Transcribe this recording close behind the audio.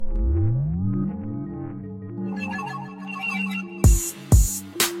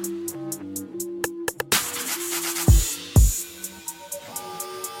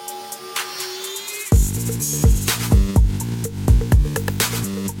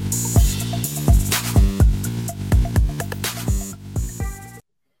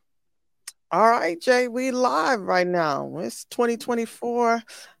All right, Jay, we live right now. It's 2024.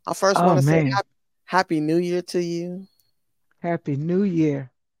 I first Oh want to say man, happy New Year to you. Happy New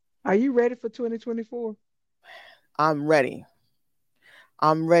Year. Are you ready for 2024? I'm ready.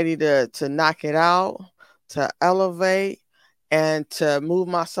 I'm ready to knock it out, to elevate, and to move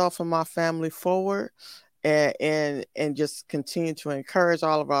myself and my family forward, and just continue to encourage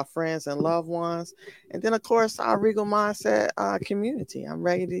all of our friends and loved ones, and then of course our Regal Mindset community. I'm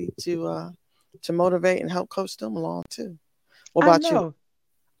ready to motivate and help coach them along too. What I about you? know.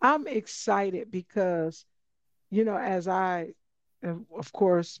 I'm excited because, as of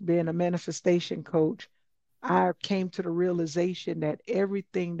course, being a manifestation coach, I came to the realization that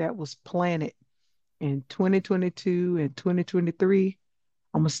everything that was planted in 2022 and 2023,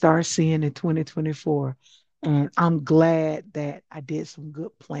 I'm going to start seeing in 2024. And I'm glad that I did some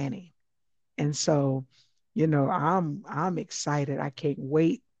good planning. And so, I'm excited. I can't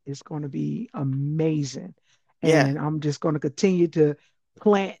wait. It's going to be amazing. Yeah. And I'm just going to continue to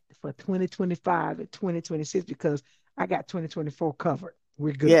plant for 2025 and 2026 because I got 2024 covered.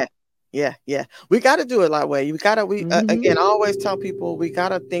 We're good. Yeah, yeah. We got to do it that way. We Hmm. again. I always tell people we got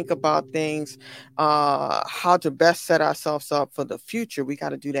to think about things, how to best set ourselves up for the future. We got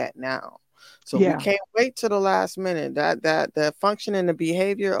to do that now. So we Yeah. can't wait to the last minute. That function and the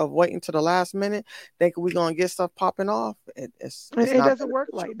behavior of waiting to the last minute, thinking we're gonna get stuff popping off. And It's it not doesn't work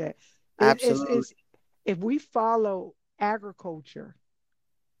beneficial. like that. Absolutely. It's if we follow agriculture,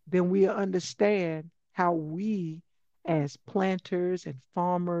 then we understand how we, as planters and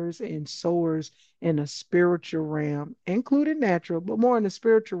farmers and sowers in a spiritual realm, including natural, but more in the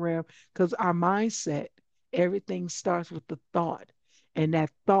spiritual realm, because our mindset, everything starts with the thought, and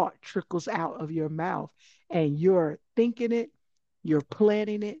that thought trickles out of your mouth, and you're thinking it, you're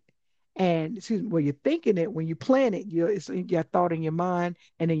planning it. And excuse me, well, you're thinking it when you plan it, it's your thought in your mind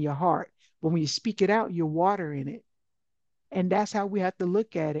and in your heart. But when you speak it out, you're watering it, and that's how we have to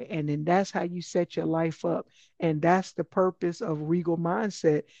look at it. And then that's how you set your life up. And that's the purpose of Regal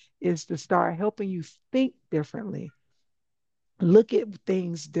Mindset, is to start helping you think differently, look at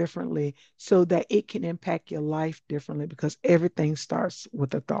things differently so that it can impact your life differently because everything starts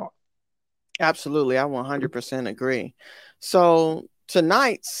with a thought. Absolutely. I 100% agree. So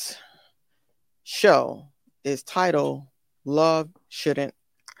tonight's show is titled "Love Shouldn't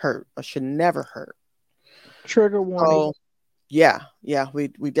Hurt" or "Should Never Hurt." Trigger warning. So yeah, we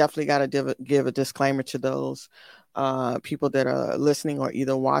definitely got to give a disclaimer to those people that are listening or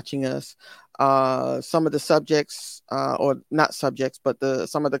either watching us. Some of the subjects, or not subjects, but the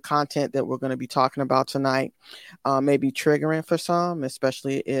some of the content that we're going to be talking about tonight may be triggering for some,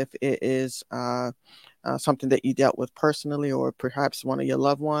 especially if it is something that you dealt with personally or perhaps one of your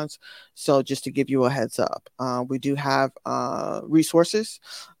loved ones. So, just to give you a heads up, we do have resources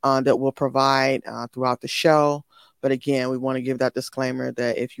that we'll provide throughout the show. But again, we want to give that disclaimer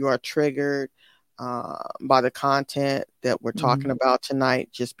that if you are triggered by the content that we're talking Mhm. about tonight,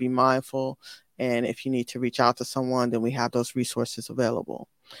 just be mindful. And if you need to reach out to someone, then we have those resources available.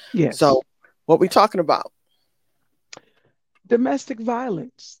 Yes. So, what we talking about, Domestic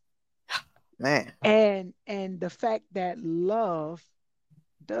violence, man? and the fact that love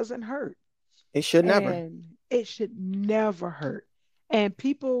doesn't hurt, It should never. and it should never hurt. And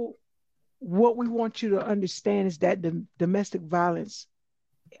people, what we want you to understand is that the domestic violence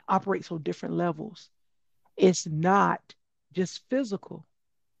operates on different levels. It's not just physical.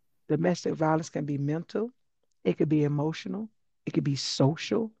 Domestic violence can be mental, it could be emotional, it could be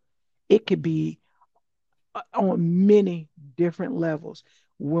social, it could be on many different levels.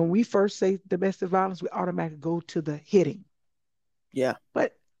 When we first say domestic violence, we automatically go to the hitting, Yeah,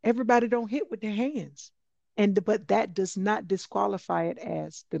 but everybody don't hit with their hands. And but that does not disqualify it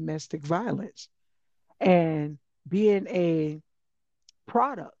as domestic violence. And being a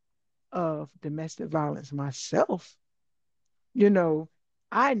product of domestic violence myself, you know,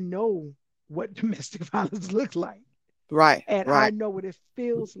 I know what domestic violence looks like. right, And I right. know what it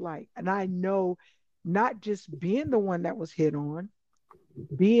feels like. And I know not just being the one that was hit on,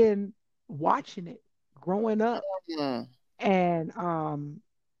 being watching it, growing up, Mm,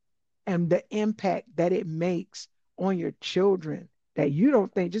 and the impact that it makes on your children, that you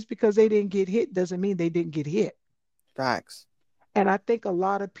don't think just because they didn't get hit doesn't mean they didn't get hit. facts. And I think a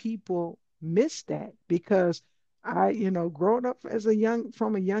lot of people miss that because growing up as a young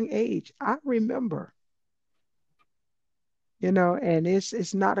from a young age, I remember, and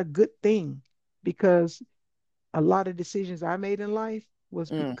it's not a good thing because a lot of decisions I made in life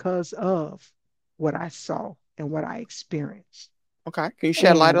was Mm, because of what I saw and what I experienced. okay. Can you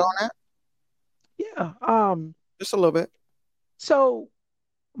shed light on And that yeah, just a little bit? so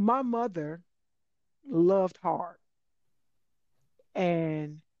My mother loved hard,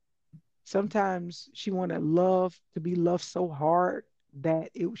 and sometimes she wanted love to be loved so hard that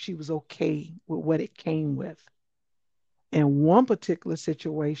she was okay with what it came with. In one particular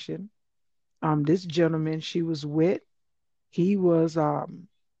situation, this gentleman she was with, he was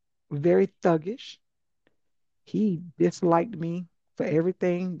very thuggish. He disliked me for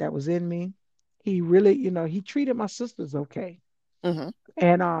everything that was in me. He really, he treated my sisters okay. Mm-hmm.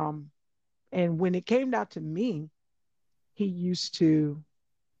 And when it came down to me, he used to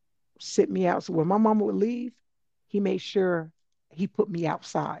sit me out. So when my mama would leave, he made sure he put me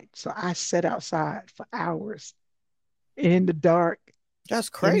outside. So I sat outside for hours in the dark. That's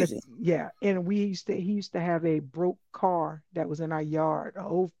In the crazy. Yeah, and he used to have a broke car that was in our yard, an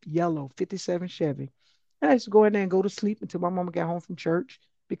old yellow '57 Chevy. And I used to go in there and go to sleep until my mama got home from church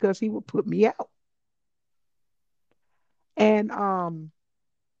because he would put me out. And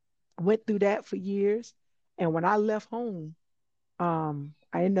went through that for years. And when I left home, I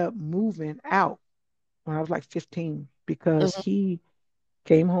ended up moving out when I was like 15 because Mm-hmm. he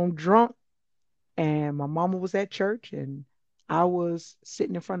came home drunk and my mama was at church and I was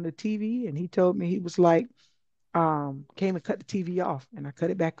sitting in front of the TV and he told me he was like, came and cut the TV off and I cut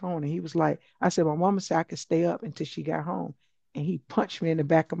it back on. And he was like, I said, my mama said I could stay up until she got home. And he punched me in the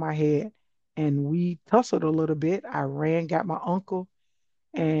back of my head and we tussled a little bit. I ran, got my uncle.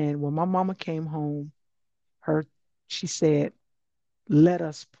 And when my mama came home, her she said, let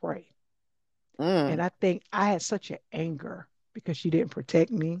us pray. And Mm. I think I had such an anger because she didn't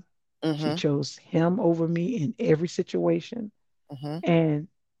protect me. She Mm-hmm. chose him over me in every situation. Mm-hmm. And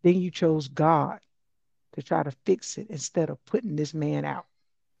then you chose God to try to fix it instead of putting this man out.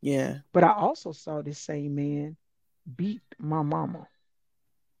 Yeah. But I also saw this same man beat my mama.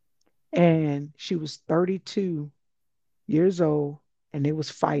 And she was 32 years old and they was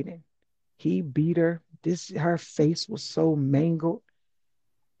fighting. He beat her. Her face was so mangled.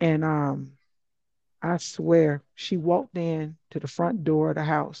 And I swear she walked in to the front door of the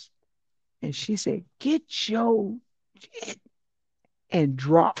house and she said, get your shit," and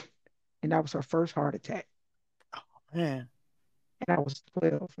dropped. And that was her first heart attack. Man. And I was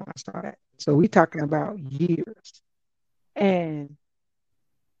 12 when I saw that. So we talking about years. And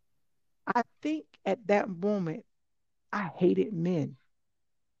I think at that moment, I hated men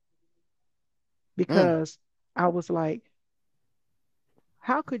Mm. because I was like,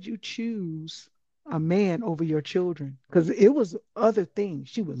 how could you choose a man over your children? Because it was other things.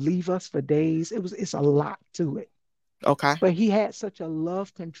 She would leave us for days. It's a lot to it. Okay. But he had such a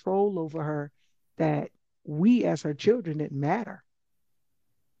love control over her that we as her children didn't matter.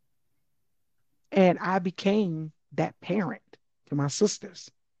 And I became that parent to my sisters.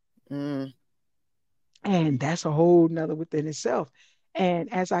 Mm. And that's a whole nother within itself.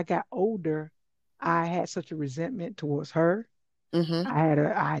 And as I got older, I had such a resentment towards her. Mm-hmm.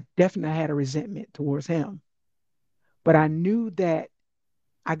 I definitely had a resentment towards him. But I knew that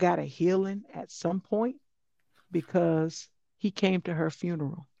I got a healing at some point because he came to her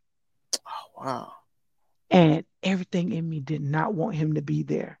funeral Oh, wow. and everything in me did not want him to be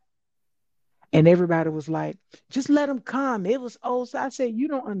there. And everybody was like, just let him come. It was oh, so I said, you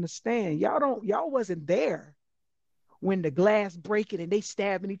don't understand. Y'all wasn't there when the glass breaking and they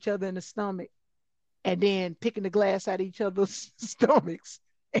stabbing each other in the stomach and then picking the glass out of each other's stomachs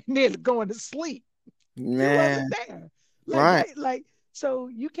and then going to sleep. You wasn't Man. there. Right. So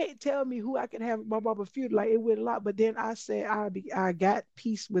you can't tell me who I can have my Baba feud. Like it went a lot. But then I said I got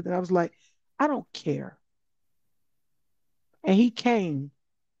peace with it. I was like, I don't care. And he came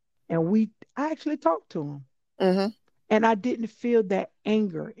and I actually talked to him. Mm-hmm. And I didn't feel that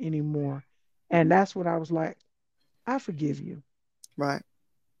anger anymore. And that's when I was like, I forgive you. Right.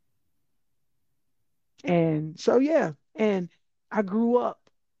 And so yeah. And I grew up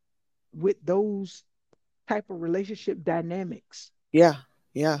with those type of relationship dynamics Yeah.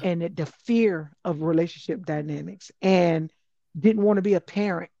 Yeah. and the fear of relationship dynamics and didn't want to be a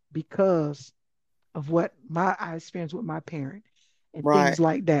parent because of what I experienced with my parent and Right. things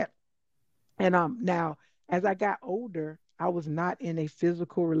like that. And now as I got older, I was not in a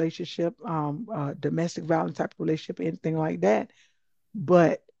physical relationship, domestic violence type of relationship, anything like that.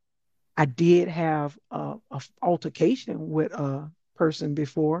 But I did have a altercation with a person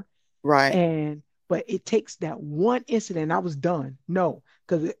before, Right. and but it takes that one incident. And I was done. No,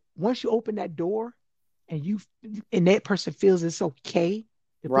 because once you open that door, and that person feels it's okay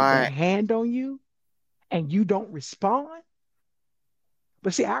to put their Right. hand on you, and you don't respond.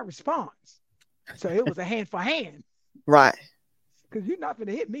 But see, I respond. So it was a hand for hand Right. because you're not going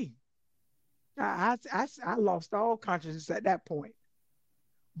to hit me. I lost all consciousness at that point.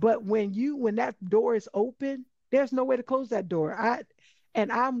 But when that door is open, there's no way to close that door.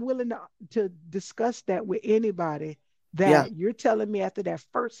 I'm willing to discuss that with anybody, Yeah. that you're telling me after that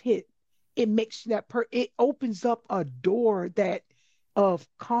first hit, it makes it opens up a door that of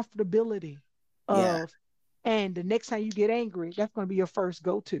comfortability Yeah. of, and the next time you get angry, that's going to be your first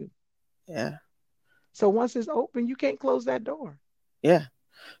go to. Yeah. So once it's open, you can't close that door. Yeah.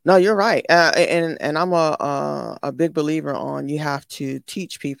 No, you're right. And I'm a big believer on you have to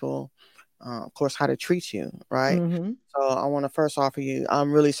teach people, of course, how to treat you, right? Mm-hmm. So I want to first offer you,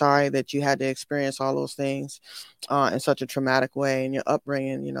 I'm really sorry that you had to experience all those things in such a traumatic way in your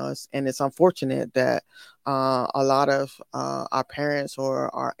upbringing, and it's unfortunate that a lot of our parents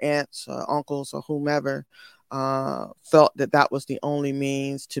or our aunts or uncles or whomever felt that that was the only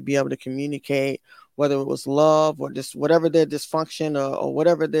means to be able to communicate, whether it was love or just whatever their dysfunction or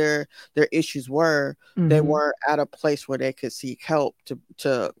whatever their issues were. They Mm-hmm. weren't at a place where they could seek help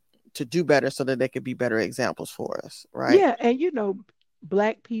to do better so that they could be better examples for us, right? Yeah, and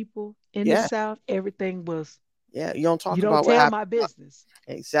black people in the Yeah. South, everything was, Yeah, you don't you talk don't about what tell happened. my business.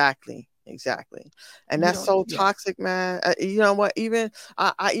 Exactly, exactly. And You that's don't, so yeah. toxic, man. You know what? Even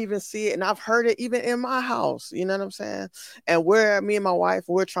I even see it, and I've heard it even in my house. You know what I'm saying? And where me and my wife,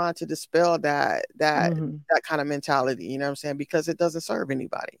 we're trying to dispel Hmm. that kind of mentality. You know what I'm saying? Because it doesn't serve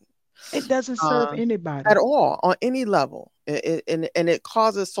anybody. It doesn't serve uh, at anybody. all on any level. And it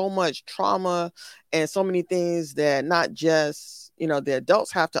causes so much trauma and so many things that not just the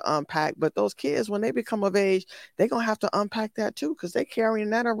adults have to unpack, but those kids when they become of age, they're gonna have to unpack that too, because they're carrying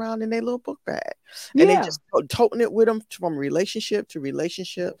that around in their little book bag, and they Yeah. just toting it with them from relationship to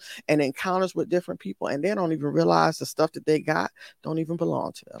relationship and encounters with different people, and they don't even realize the stuff that they got don't even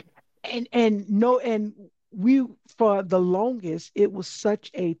belong to them. And no, and we, for the longest, it was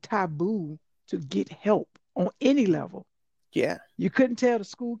such a taboo to get help on any level. Yeah. You couldn't tell the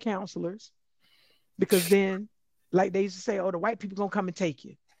school counselors, because then, like they used to say, oh, the white people gonna come and take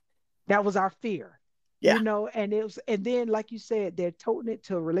you. That was our fear. Yeah. And it was, and then like you said, they're toting it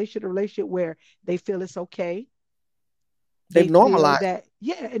to a relationship where they feel it's okay. They They've feel normalized. that,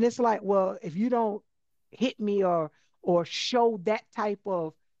 yeah, and it's like, well, if you don't hit me or show that type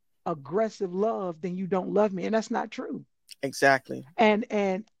of aggressive love, then you don't love me, and that's not true. Exactly. And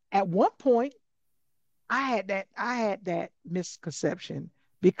at one point, I had that misconception,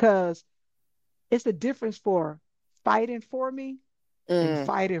 because it's a difference for fighting for me and Mm.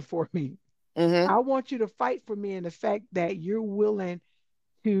 fighting for me. Mm-hmm. I want you to fight for me in the fact that you're willing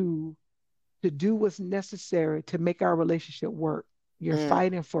to to do what's necessary to make our relationship work. You're Mm.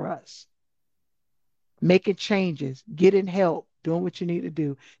 fighting for us, making changes, getting help, doing what you need to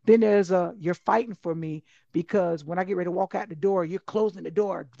do. Then there's you're fighting for me because when I get ready to walk out the door, you're closing the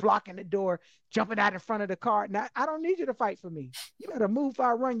door, blocking the door, jumping out in front of the car. Now I don't need you to fight for me. You better move or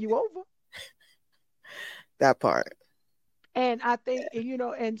I run you over. That part. And I think,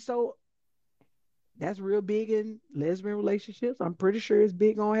 and so that's real big in lesbian relationships. I'm pretty sure it's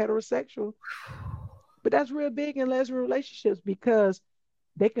big on heterosexual, but that's real big in lesbian relationships because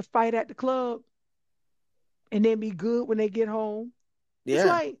they can fight at the club and then be good when they get home. It's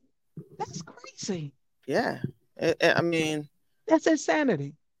Yeah. like, that's crazy. Yeah. I mean, That's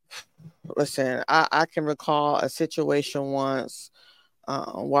insanity. listen, I can recall a situation once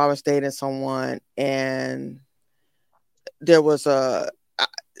where I was dating someone, and there was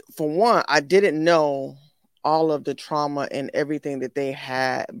for one, I didn't know all of the trauma and everything that they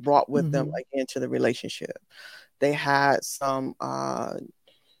had brought with them Mm-hmm. like into the relationship. They had some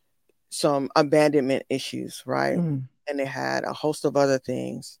abandonment issues, right? Mm-hmm. And they had a host of other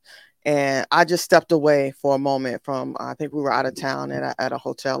things. And I just stepped away for a moment from, I think we were out of town at a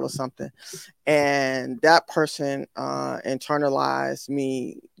hotel or something. And that person internalized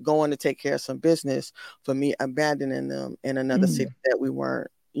me going to take care of some business for me abandoning them in another city Mm-hmm. that we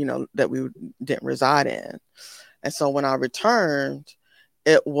weren't, that we didn't reside in. And so when I returned,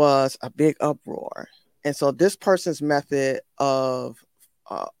 it was a big uproar. And so this person's method of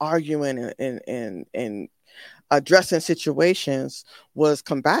arguing and addressing situations was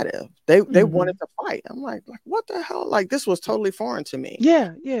combative. They Mm-hmm. wanted to fight. I'm like what the hell? Like this was totally foreign to me.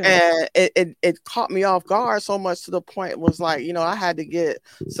 Yeah, yeah. And it caught me off guard so much to the point was like, I had to get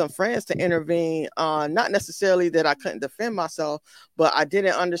some friends to intervene. Not necessarily that I couldn't defend myself, but I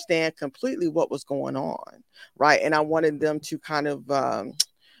didn't understand completely what was going on. Right. And I wanted them to kind of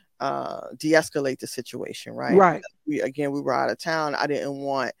de-escalate the situation, right? Right. Because we were out of town. I didn't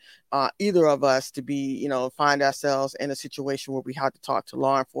want either of us to be, find ourselves in a situation where we had to talk to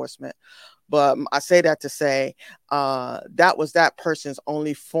law enforcement. But I say that to say that was that person's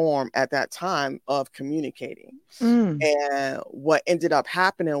only form at that time of communicating. Mm. And what ended up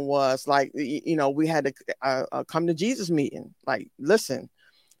happening was like, we had a come to Jesus meeting. Like, listen,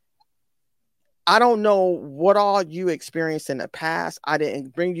 I don't know what all you experienced in the past. I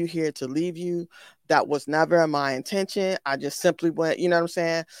didn't bring you here to leave you. That was never my intention. I just simply went, you know what I'm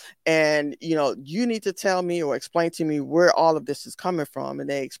saying? And, you need to tell me or explain to me where all of this is coming from. And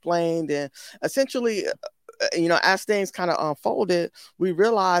they explained. And essentially, as things kind of unfolded, we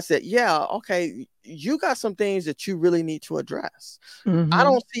realized that, yeah, okay, you got some things that you really need to address. I Mm-hmm.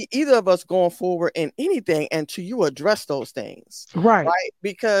 don't see either of us going forward in anything until you address those things, Right. right?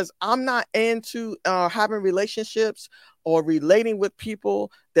 Because I'm not into having relationships or relating with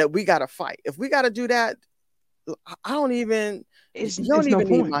people that we got to fight. If we got to do that, I don't even, you don't It's no even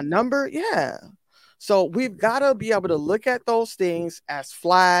need point. my number. Yeah. So we've got to be able to look at those things as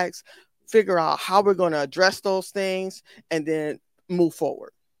flags, figure out how we're going to address those things, and then move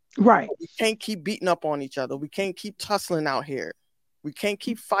forward. Right. We can't keep beating up on each other. We can't keep tussling out here. We can't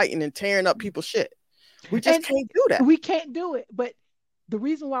keep fighting and tearing up people's shit. We just And can't do that. we can't do it. But the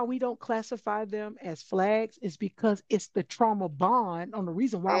reason why we don't classify them as flags is because it's the trauma bond on the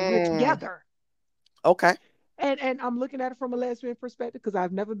reason why we're Mm, together. okay. And I'm looking at it from a lesbian perspective because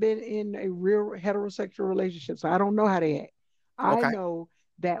I've never been in a real heterosexual relationship, so I don't know how they act. I Okay. know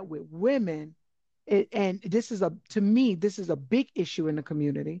that with women, and this is a to me this is a big issue in the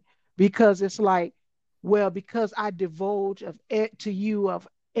community because it's like, well, because I divulge to you of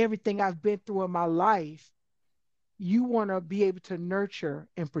everything I've been through in my life, you want to be able to nurture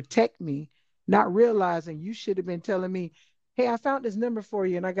and protect me, not realizing you should have been telling me, hey, I found this number for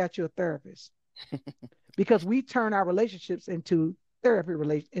you and I got you a therapist, because we turn our relationships into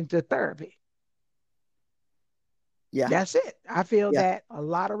into therapy. Yeah. That's it. I feel Yeah. that a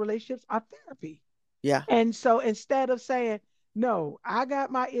lot of relationships are therapy. Yeah. And so instead of saying, no, I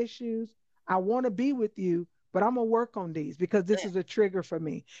got my issues, I want to be with you, but I'm going to work on these because this is a trigger for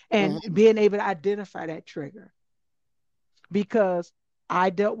me. And Mm-hmm. being able to identify that trigger, because I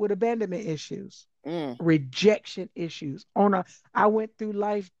dealt with abandonment issues, Mm. rejection issues. I went through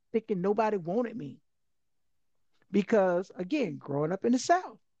life thinking nobody wanted me because, again, growing up in the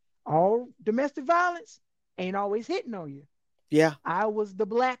South, all domestic violence ain't always hitting on you. Yeah. I was the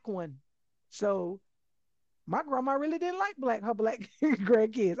black one. So my grandma really didn't like her black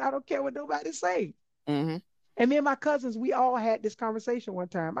grandkids. I don't care what nobody say. Mm-hmm. And me and my cousins, we all had this conversation one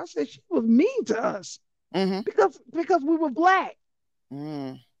time. I said she was mean to us Mm-hmm. because we were black.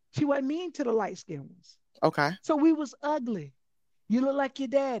 Mm. She wasn't mean to the light skinned ones. Okay. So we was ugly. You look like your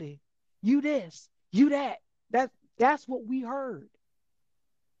daddy. You this, you that. That's what we heard.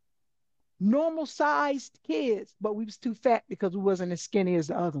 Normal sized kids, but we was too fat because we wasn't as skinny as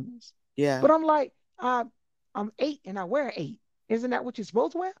the other ones. Yeah. But I'm like, I'm 8 and I wear 8. Isn't that what you're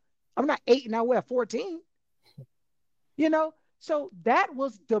supposed to wear? I'm not 8 and I wear 14. You know, so that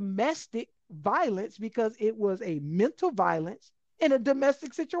was domestic violence because it was a mental violence in a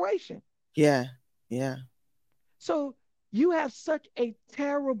domestic situation. Yeah. Yeah. So you have such a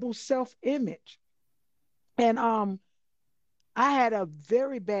terrible self-image. And I had a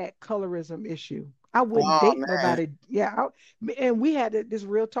very bad colorism issue. I wouldn't Oh date man. nobody. Yeah. And we had this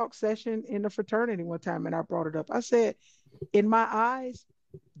real talk session in the fraternity one time, and I brought it up. I said, in my eyes,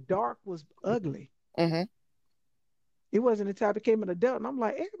 dark was ugly. Mm-hmm. It wasn't until I became an adult, and I'm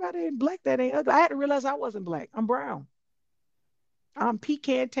like, everybody in black that ain't ugly. I had to realize I wasn't black. I'm brown. I'm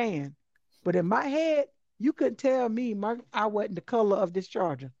pecan tan. But in my head, you couldn't tell me I wasn't the color of this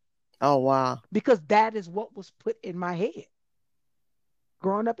charger Oh wow. because that is what was put in my head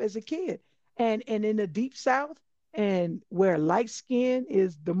growing up as a kid. And in the deep south, and where light skin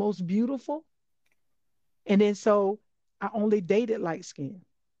is the most beautiful, and then so I only dated light skin.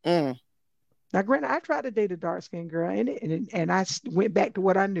 Mm. Now, granted, I tried to date a dark skinned girl, and I went back to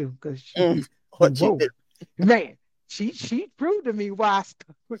what I knew because Mm. she, What you whoa, did man, she proved to me why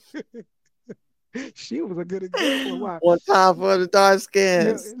she was a good example of why. one time for the dark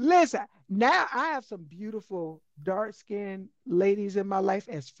skins. Listen, now I have some beautiful dark skinned ladies in my life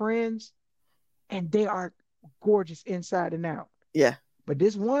as friends, and they are gorgeous inside and out. Yeah. But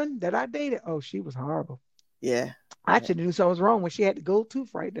this one that I dated, oh, she was horrible. Yeah. I Yeah. should have knew something was wrong when she had the gold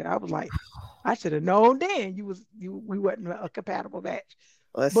tooth right there. I was like, I should have known then you we wasn't a compatible match.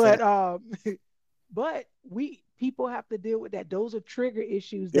 Listen. But but we people have to deal with that. Those are trigger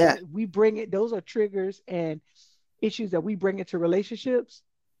issues Yeah. that we bring it. Those are triggers and issues that we bring into relationships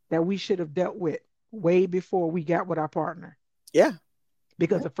that we should have dealt with way before we got with our partner. Yeah.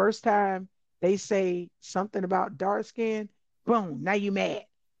 Because Yeah. the first time they say something about dark skin, boom, now you mad.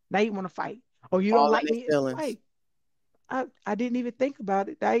 Now you want to fight. Oh, you don't All in like their me? feelings. Fight. I didn't even think about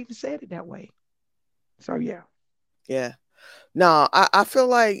it. I even said it that way. So yeah. Yeah. No, I feel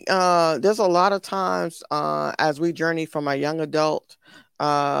like there's a lot of times as we journey from our young adult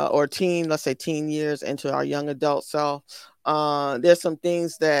or teen, let's say teen years into our young adult self, there's some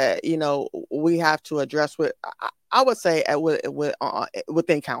things that we have to address with. I would say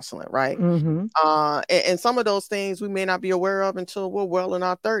within counseling, right? Mm-hmm. And some of those things we may not be aware of until we're well in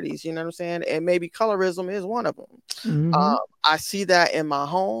our 30s. You know what I'm saying? And maybe colorism is one of them. Mm-hmm. I see that in my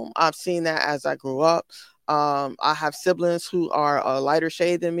home. I've seen that as I grew up. I have siblings who are a lighter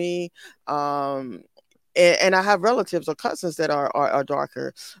shade than me. And I have relatives or cousins that are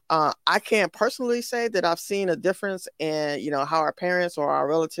darker. I can't personally say that I've seen a difference in, how our parents or our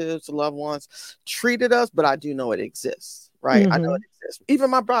relatives, loved ones treated us, but I do know it exists. Right, I know Mm-hmm. it exists. Even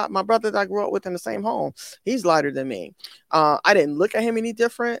my brother that I grew up with in the same home, he's lighter than me. I didn't look at him any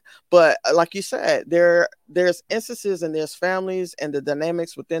different, but like you said, there's instances and there's families and the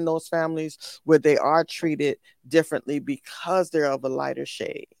dynamics within those families where they are treated differently because they're of a lighter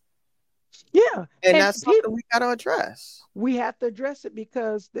shade, Yeah. and And that's people, something we got to address. we have to address it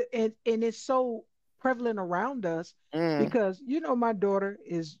because and it's so prevalent around us Mm, because my daughter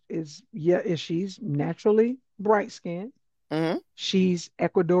is yeah, is she's naturally bright skinned. mm-hmm, She's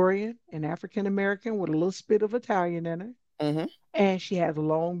Ecuadorian and African American with a little bit of Italian in her, mm-hmm, and she has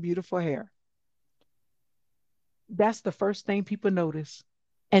long, beautiful hair. That's the first thing people notice.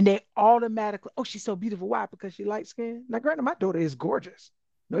 And they automatically, oh, she's so beautiful. Why? Because she light skinned. Now, granted, my daughter is gorgeous.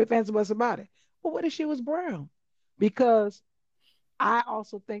 No ifs, ands, or buts about it. But what if she was brown? Because I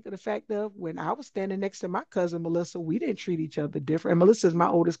also think of the fact of when I was standing next to my cousin Melissa, we didn't treat each other different. And Melissa's my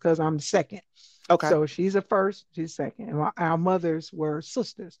oldest cousin, I'm the second. okay, So she's a first, she's second. And our mothers were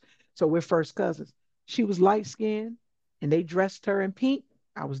sisters. So we're first cousins. She was light skinned and they dressed her in pink.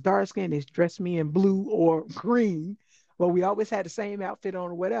 I was dark skinned. They dressed me in blue or green. Well, we always had the same outfit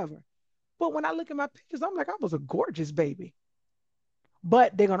on or whatever. But when I look at my pictures, I'm like, I was a gorgeous baby.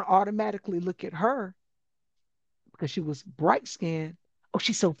 But they're going to automatically look at her because she was bright skinned. Oh,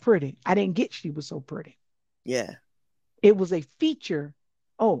 she's so pretty. I didn't get she was so pretty. yeah, It was a feature.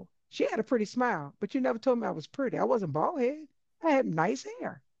 Oh, she had a pretty smile, but you never told me I was pretty. I wasn't bald head. I had nice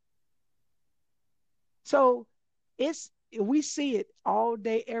hair. So it's we see it all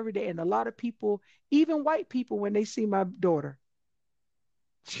day, every day. And a lot of people, even white people, when they see my daughter,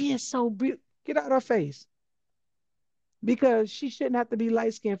 she is so beautiful. Get out of her face. Because she shouldn't have to be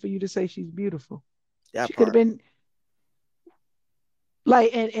light skinned for you to say she's beautiful. that She could have part. been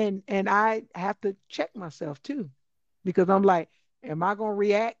like, and I have to check myself too. Because I'm like, am I gonna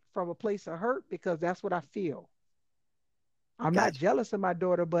react from a place of hurt? Because that's what I feel. I'm not Gotcha. jealous of my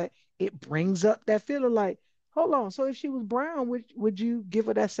daughter, but it brings up that feeling like, hold on. So if she was brown, would you give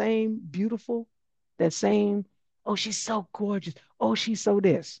her that same beautiful, that same, oh, she's so gorgeous. Oh, she's so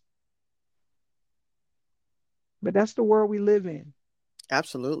this. But that's the world we live in.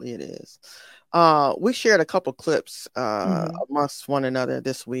 Absolutely, it is. We shared a couple clips Hmm. amongst one another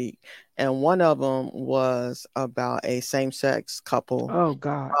this week, and one of them was about a same-sex couple Oh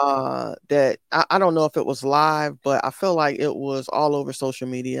God. that I don't know if it was live, but I feel like it was all over social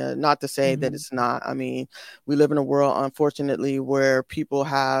media. Not to say that Hmm. it's not. I mean, we live in a world, unfortunately, where people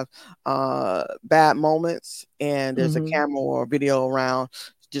have bad moments, and there's a Hmm. camera or video around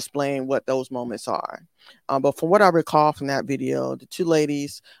displaying what those moments are. But from what I recall from that video, the two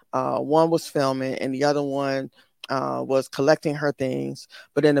ladies, one was filming and the other one was collecting her things.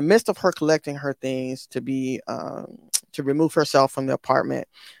 But in the midst of her collecting her things to remove herself from the apartment,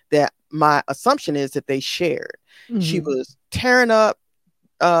 that my assumption is that they shared. She Hmm. was tearing up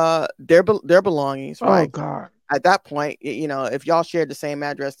their belongings, Oh right? God. At that point, if y'all shared the same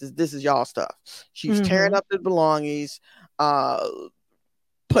address, this is y'all stuff. She's tearing Hmm. up the belongings, uh,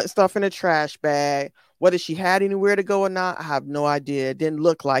 putting stuff in a trash bag. Whether she had anywhere to go or not, I have no idea. It didn't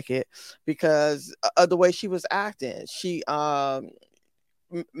look like it because of the way she was acting. She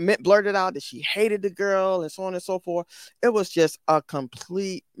blurted out that she hated the girl and so on and so forth. It was just a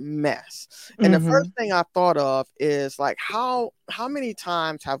complete mess. And the first Hmm. thing I thought of is like how many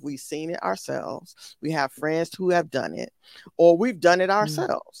times have we seen it ourselves? We have friends who have done it, or we've done it Hmm.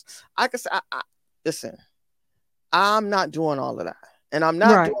 ourselves. I can say, listen, I'm not doing all of that. And I'm not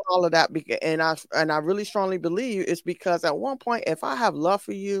Right. doing all of that because, and I really strongly believe it's because at one point, if I have love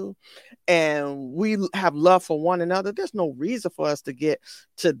for you and we have love for one another, there's no reason for us to get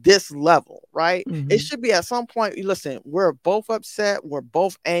to this level, right? It Hmm. should be at some point, listen, we're both upset, we're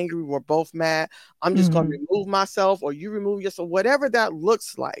both angry, we're both mad. I'm just going to Hmm. remove myself or you remove yourself, whatever that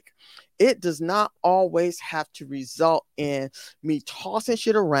looks like. it does not always have to result in me tossing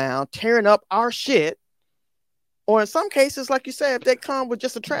shit around, tearing up our shit. Or in some cases, like you said, if they come with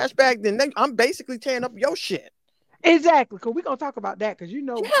just a trash bag, then I'm basically tearing up your shit. Exactly, because we're gonna talk about that because I'm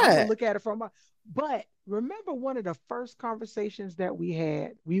gonna Yeah. look at it from a but remember one of the first conversations that we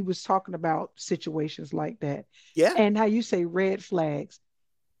had, we was talking about situations like that Yeah. and how you say red flags.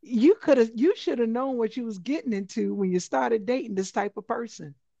 You should have known what you was getting into when you started dating this type of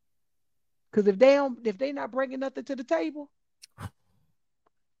person. Because if they not bringing nothing to the table,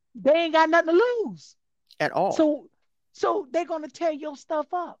 they ain't got nothing to lose. At all. So they're gonna tear your stuff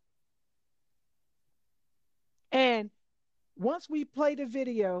up. And once we play the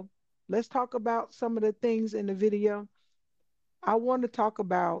video, let's talk about some of the things in the video. I want to talk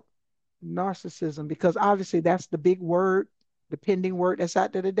about narcissism because obviously that's the big word, the pending word that's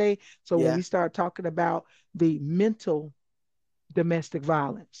out there today. So when Yeah. we start talking about the mental domestic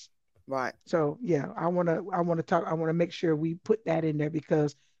violence. Right. So yeah, I want to make sure we put that in there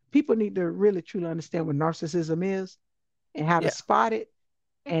because people need to really truly understand what narcissism is and how to Yeah. spot it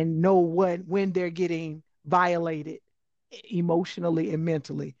and know when they're getting violated emotionally and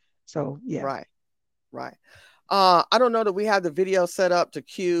mentally. So yeah. Right. Right. I don't know that we have the video set up to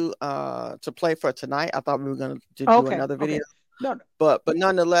cue to play for tonight. I thought we were going to do Okay. another video, Okay. No, no. but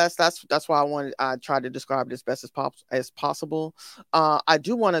nonetheless, that's why I tried to describe it as best as possible. I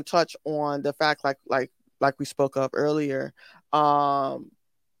do want to touch on the fact, like we spoke of earlier, um,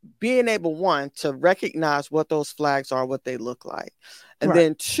 being able, one, to recognize what those flags are, what they look like, and Right.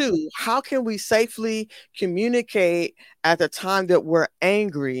 then two, how can we safely communicate at the time that we're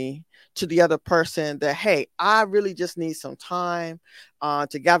angry to the other person that, hey, I really just need some time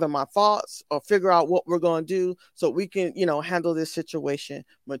to gather my thoughts or figure out what we're going to do so we can, handle this situation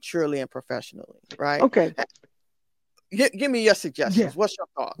maturely and professionally, right? Okay. Give me your Yeah. suggestions. What's your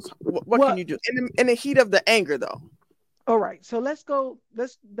thoughts? What can Well, you do in the heat of the anger, though? all right. So let's go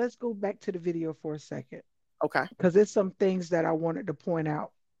back to the video for a second Okay. because there's some things that I wanted to point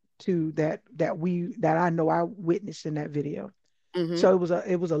out to that I know I witnessed in that video. Mm-hmm. So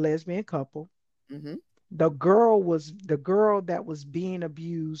it was a lesbian couple. Mm-hmm. The girl that was being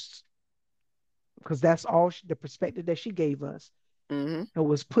abused because that's all the perspective that she gave us Mm-hmm. and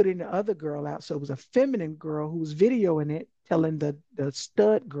was putting the other girl out. So it was a feminine girl who was videoing it, telling the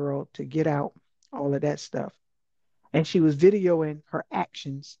stud girl to get out, all of that stuff. And she was videoing her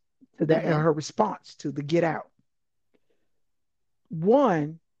actions to that and Mm-hmm. her response to the get out.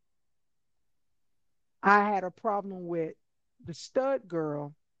 One, I had a problem with the stud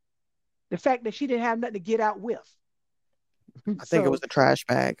girl, the fact that she didn't have nothing to get out with. I think it was So a trash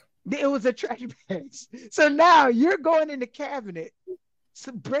bag. it was a trash bag. So now you're going in the cabinet,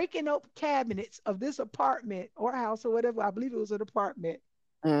 so breaking up cabinets of this apartment or house or whatever. I believe it was an apartment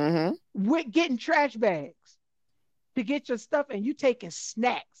Mm-hmm. with getting trash bags to get your stuff, and you taking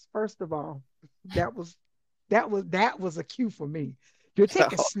snacks. First of all, that was that was a cue for me. You're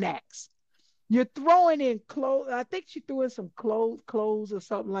taking snacks. You're throwing in clothes. I think she threw in some clothes or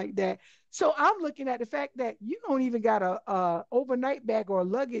something like that. So I'm looking at the fact that you don't even got a overnight bag or a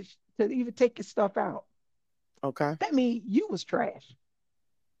luggage to even take your stuff out. Okay. That means you was trash.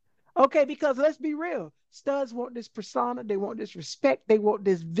 Okay, because let's be real. Studs want this persona, they want this respect, they want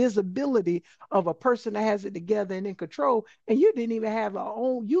this visibility of a person that has it together and in control. And you didn't even have a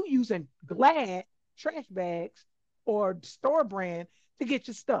own, you using Glad trash bags or store brand to get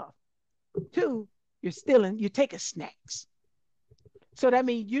your stuff. Two, you're taking snacks. So that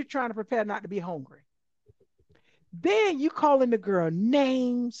means you're trying to prepare not to be hungry. Then you calling the girl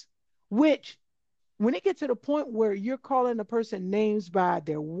names, which when it gets to the point where you're calling a person names by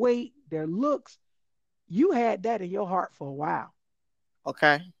their weight, their looks, you had that in your heart for a while.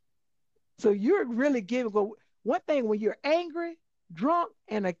 Okay. So you're really giving one thing when you're angry, drunk,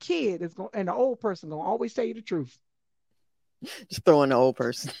 and a kid is going and an old person gonna always tell you the truth. Just throwing the old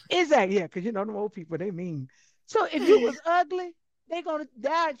person. Exactly, yeah, because you know them old people, they mean. So if you was ugly, they gonna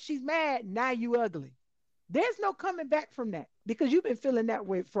die. She's mad, now you ugly. There's no coming back from that because you've been feeling that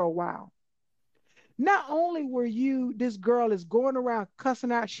way for a while. Not only were you, this girl is going around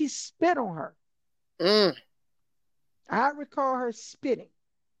cussing out, she spit on her. Mm. I recall her spitting.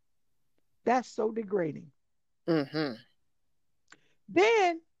 That's so degrading. Mm-hmm.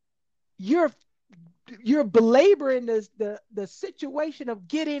 Then you're you're belaboring the situation of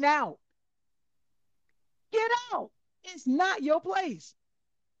getting out. Get out. It's not your place.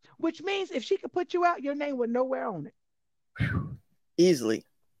 Which means if she could put you out, your name would nowhere on it. Easily.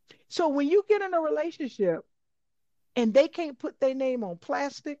 So when you get in a relationship and they can't put their name on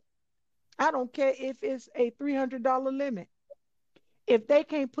plastic, I don't care if it's a $300 limit. If they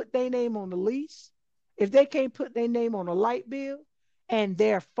can't put their name on the lease, if they can't put their name on a light bill and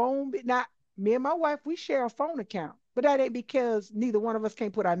their phone, now me and my wife, we share a phone account, but that ain't because neither one of us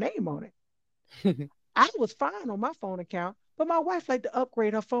can't put our name on it. I was fine on my phone account, but my wife like to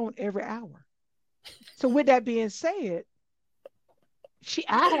upgrade her phone every hour. So with that being said,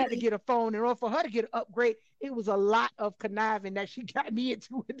 I had to get a phone in order for her to get an upgrade. It was a lot of conniving that she got me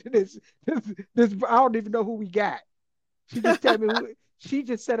into this. I don't even know who we got. She just tell me who. She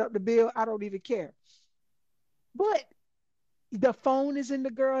just set up the bill. I don't even care. But the phone is in the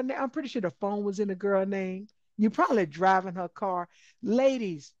girl name. I'm pretty sure the phone was in the girl name. You probably driving her car.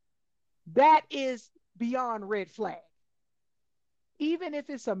 Ladies, that is beyond red flag. Even if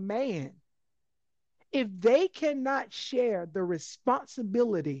it's a man, if they cannot share the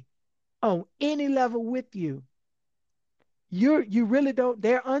responsibility on any level with you, you really don't,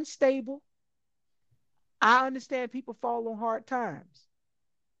 they're unstable. I understand people fall on hard times.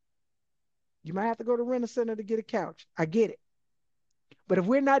 You might have to go to rent a center to get a couch. I get it. But if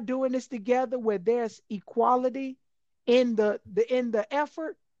we're not doing this together where there's equality in the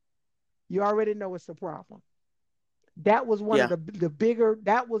effort, you already know it's a problem. That was one of Yeah. the bigger,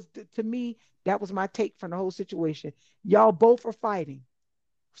 that was to me, that was my take from the whole situation. Y'all both are fighting.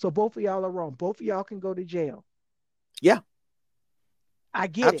 So both of y'all are wrong. Both of y'all can go to jail. Yeah. I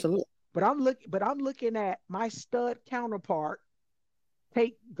get it. Absolutely. But I'm looking at my stud counterpart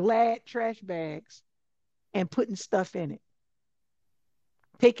take Glad trash bags and putting stuff in it,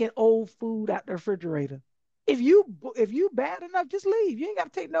 taking old food out the refrigerator. If you bad enough, just leave. You ain't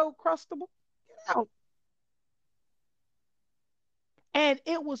got to take no crustable. Get out. And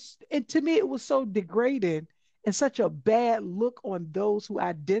to me, it was so degrading and such a bad look on those who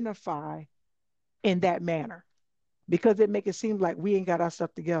identify in that manner because it make it seem like we ain't got our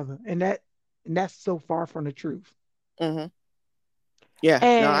stuff together, and that's so far from the truth. Hmm. Yeah.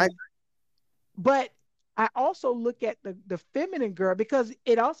 No, I. And but I also look at the feminine girl because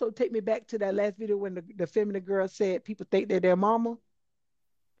it also take me back to that last video when the feminine girl said people think they're their mama. Mm,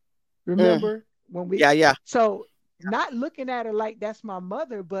 Remember when we yeah. Yeah. so not looking at her like that's my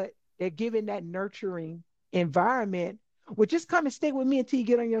mother, but they're giving that nurturing environment. Well, just come and stay with me until you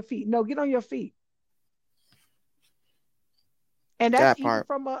get on your feet. No, get on your feet. And that's That even part.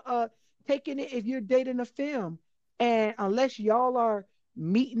 from a taking it if you're dating a film. And unless y'all are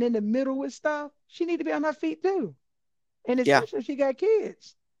meeting in the middle with stuff, she need to be on her feet too. And Yeah. especially if she got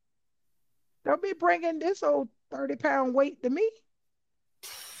kids. Don't be bringing this old 30-pound weight to me.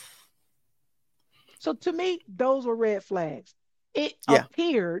 So to me, those were red flags. It Yeah.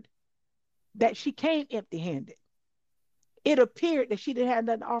 appeared that she came empty handed. It appeared that she didn't have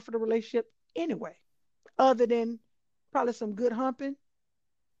nothing to offer the relationship anyway, other than probably some good humping.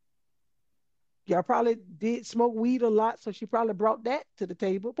 Y'all probably did smoke weed a lot, so she probably brought that to the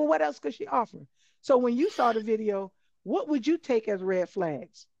table. But what else could she offer? So when you saw the video, what would you take as red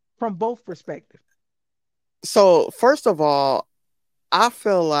flags from both perspectives? So first of all, I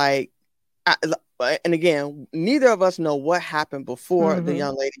feel like, I, and again, neither of us know what happened before the Mm-hmm.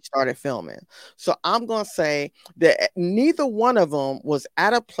 young lady started filming. So I'm going to say that neither one of them was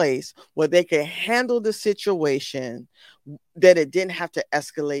at a place where they could handle the situation, that it didn't have to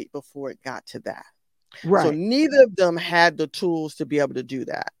escalate before it got to that. So Right. neither of them had the tools to be able to do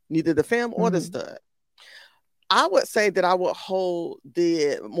that, neither the film or the Mm-hmm. stud. I would say that I would hold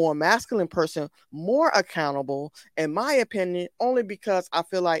the more masculine person more accountable, in my opinion, only because I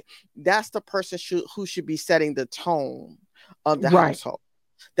feel like that's the person who should be setting the tone of the Right. household.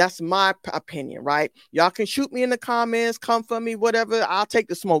 That's my opinion, right? Y'all can shoot me in the comments, come for me, whatever. I'll take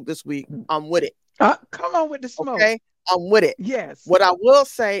the smoke this week. I'm with it. Come on with the smoke. Okay. I'm with it. Yes. What I will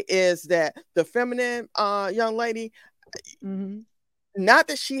say is that the feminine young lady, Mm-hmm. not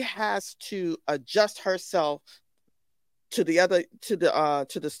that she has to adjust herself to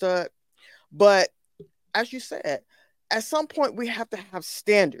the stud, but as you said, at some point we have to have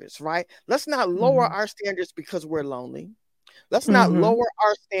standards, right? Let's not lower Mm-hmm. our standards because we're lonely. Let's not Mm-hmm. lower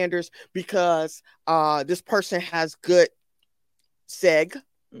our standards because this person has good seg.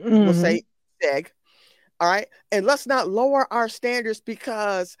 We'll Mm-hmm. say seg. All right. And let's not lower our standards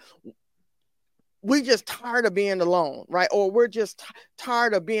because we just tired of being alone, right? Or we're just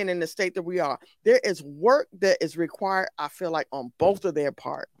tired of being in the state that we are. There is work that is required, I feel like, on both of their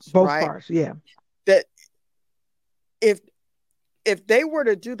parts, Both right? parts. Yeah. That if they were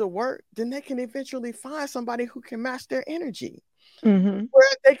to do the work, then they can eventually find somebody who can match their energy. Mm-hmm. Where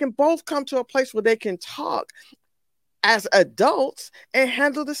they can both come to a place where they can talk as adults and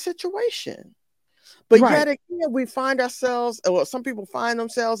handle the situation. But yet Right. again, we find ourselves, or some people find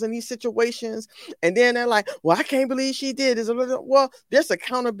themselves in these situations, and then they're like, "Well, I can't believe she did this." Well, there's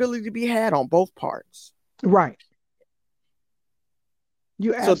accountability to be had on both parts. Right.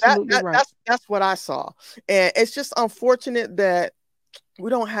 You're So absolutely right. that's what I saw, and it's just unfortunate that we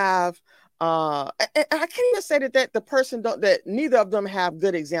don't have. And I can't even say that the person don't, that neither of them have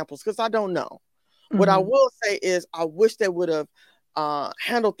good examples, because I don't know. What I Mm-hmm. will say is I wish they would have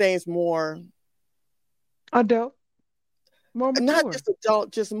handled things more, Adult, more not mature. just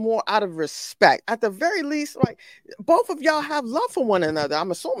adult, just more out of respect. At the very least, like, both of y'all have love for one another.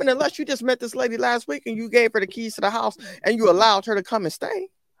 I'm assuming, unless you just met this lady last week and you gave her the keys to the house and you allowed her to come and stay.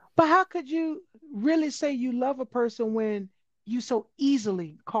 But how could you really say you love a person when you so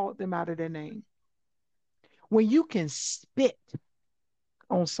easily called them out of their name? When you can spit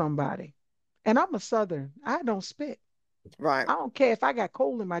on somebody. And I'm a Southern, I don't spit. Right, I don't care if I got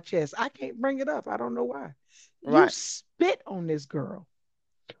coal in my chest. I can't bring it up. I don't know why. You right. spit on this girl.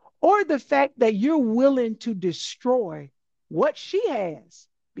 Or the fact that you're willing to destroy what she has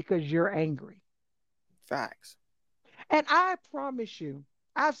because you're angry. Facts. And I promise you,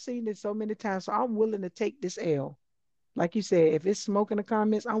 I've seen this so many times, so I'm willing to take this L. Like you said, if it's smoke in the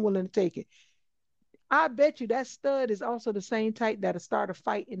comments, I'm willing to take it. I bet you that stud is also the same type that'll start a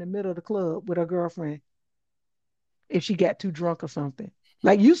fight in the middle of the club with her girlfriend if she got too drunk or something.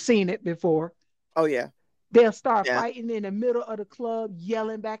 Like you've seen it before. Oh yeah, They'll start yeah. fighting in the middle of the club,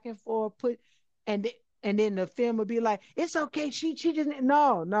 yelling back and forth, and and then the film will be like, "It's okay, she just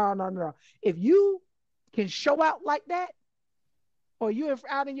no. If you can show out like that, or you're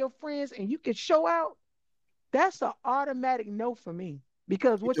out in your friends and you can show out, that's an automatic no for me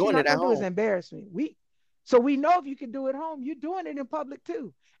because You're what you're doing it not at gonna do is home. embarrass me. We know if you can do it at home, you're doing it in public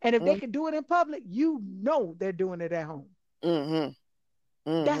too. And if they Mm-hmm. can do it in public, you know they're doing it at home.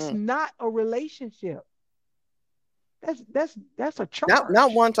 Mm-hmm. That's Mm-hmm. not a relationship. That's a Not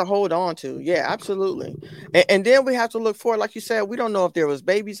charge. one to hold on to. Yeah, absolutely. And then we have to look for, like you said, we don't know if there was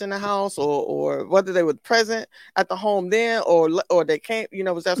babies in the house, or whether they were present at the home then, or they came,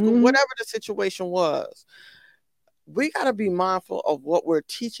 was at school. Mm-hmm. Whatever the situation was, we got to be mindful of what we're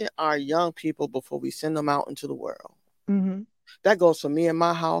teaching our young people before we send them out into the world. Mm-hmm. That goes for me in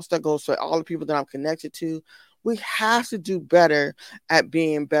my house. That goes for all the people that I'm connected to. We have to do better at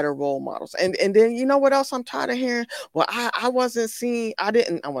being better role models. And then, you know what else I'm tired of hearing? Well, I wasn't seeing, I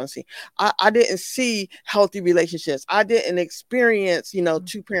wasn't seeing, I didn't see healthy relationships. I didn't experience,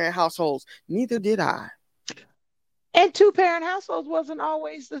 two-parent households. Neither did I. And two-parent households wasn't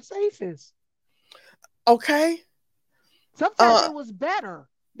always the safest. Okay. Sometimes Uh it was better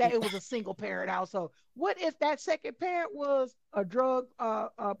that it was a single parent household. What if that second parent was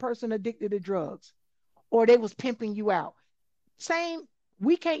a person addicted to drugs, or they was pimping you out? Same.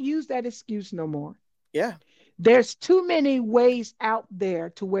 We can't use that excuse no more. yeah. There's too many ways out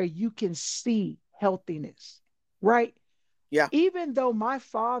there to where you can see healthiness, right? Yeah. Even though my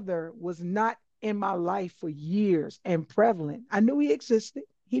father was not in my life for years and prevalent, I knew he existed.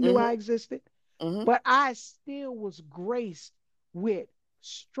 He knew Mhm. I existed, Mhm. but I still was graced with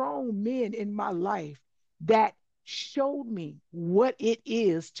strong men in my life that showed me what it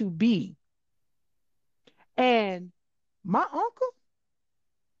is to be. And my uncle,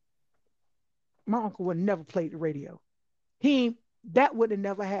 my uncle would never play the radio. He That would have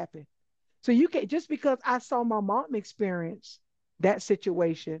never happened. So you can't, just because I saw my mom experience that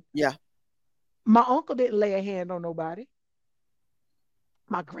situation, Yeah. my uncle didn't lay a hand on nobody.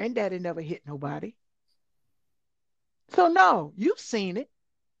 My granddaddy never hit nobody. So no, you've seen it.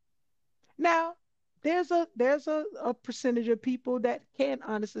 Now, there's a percentage of people that can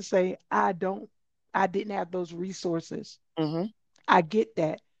honestly say, I didn't have those resources. Mhm. I get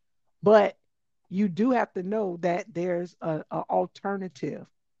that. But you do have to know that there's a alternative,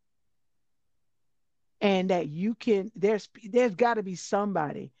 and that you can there's got to be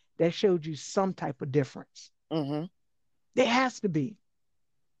somebody that showed you some type of difference. Mhm. There has to be.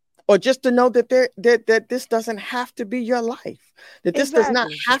 Or just to know that that this doesn't have to be your life, that this does not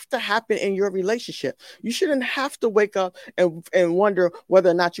Exactly. have to happen in your relationship. You shouldn't have to wake up and wonder whether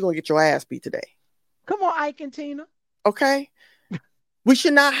or not you're going to get your ass beat today. Come on, Ike and Tina. Okay. We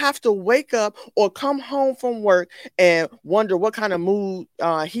should not have to wake up or come home from work and wonder what kind of mood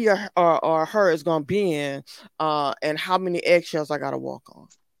he or her is going to be in, and how many eggshells I got to walk on.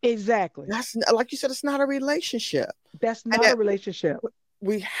 Exactly. That's, like you said, it's not a relationship. That's And not a relationship.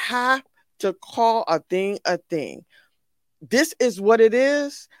 we have to call a thing a thing. This is what it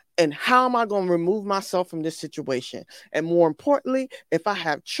is, and how am I going to remove myself from this situation? And more importantly, if I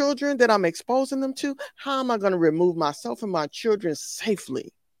have children that I'm exposing them to, how am I going to remove myself and my children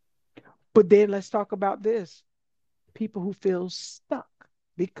safely? But then let's talk about this: people who feel stuck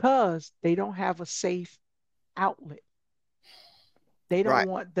because they don't have a safe outlet. They don't Right.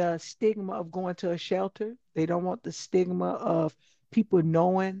 want the stigma of going to a shelter. They don't want the stigma of people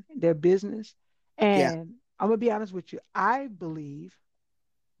knowing their business. Yeah. And I'm going to be honest with you. I believe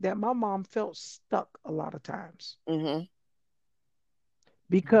that my mom felt stuck a lot of times Mm-hmm.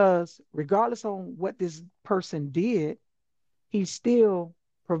 because regardless on what this person did, he still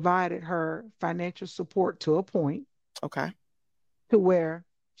provided her financial support to a point Okay. to where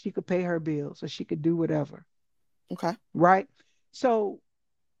she could pay her bills or she could do whatever. Okay. Right. So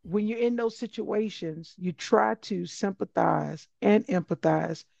when you're in those situations, you try to sympathize and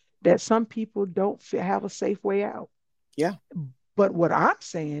empathize that some people don't have a safe way out. Yeah. But what I'm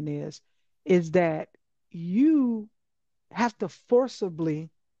saying is that you have to forcibly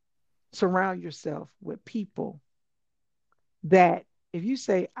surround yourself with people that, if you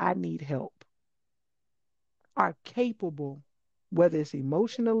say, I need help, are capable, whether it's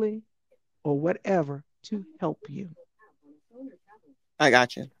emotionally or whatever, to help you. I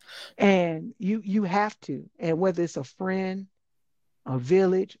got you. And you have to. And whether it's a friend, a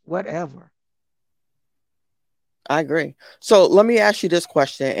village, whatever. I agree. So let me ask you this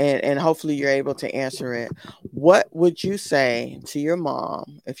question, and hopefully you're able to answer it. What would you say to your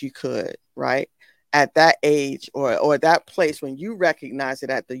mom if you could, right? At that age or that place when you recognize it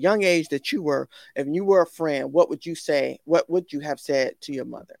at the young age that you were, if you were a friend, what would you say? What would you have said to your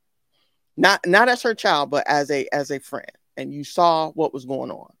mother? Not as her child, but as a friend, and you saw what was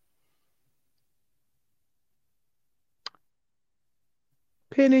going on.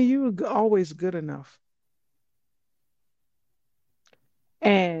 Penny, you were always good enough.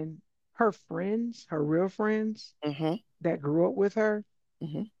 And her friends, her real friends Mm-hmm. that grew up with her,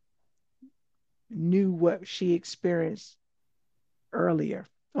 Mm-hmm. knew what she experienced earlier.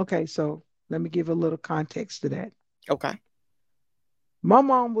 Okay, so let me give a little context to that. Okay. My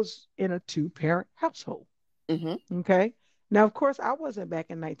mom was in a two-parent household. Mm-hmm. Okay. Now, of course, I wasn't back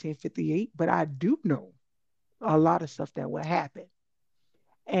in 1958, but I do know a lot of stuff that would happen.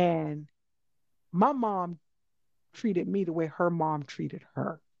 And my mom treated me the way her mom treated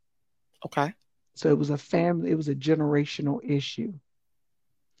her. Okay. So it was a family, it was a generational issue.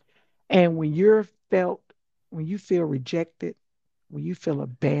 And when you feel rejected, when you feel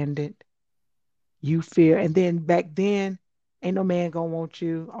abandoned, you feel, and then back then, ain't no man gonna want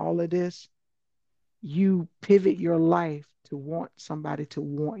you, all of this, you pivot your life to want somebody to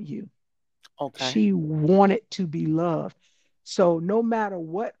want you. Okay. She wanted to be loved. So no matter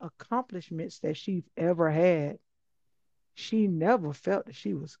what accomplishments that she's ever had, she never felt that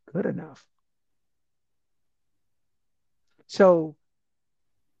she was good enough. So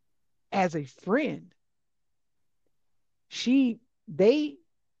as a friend, they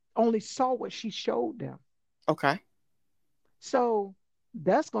only saw what she showed them. Okay. So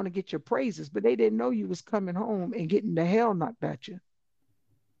that's going to get your praises, but they didn't know you was coming home and getting the hell knocked at you.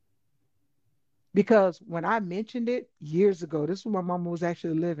 Because when I mentioned it years ago, this is when my mama was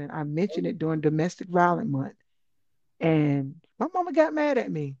actually living. I mentioned it during Domestic Violence Month, and my mama got mad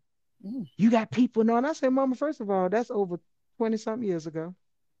at me. Mm. You got people knowing. I said, Mama, first of all, that's over 20 something years ago.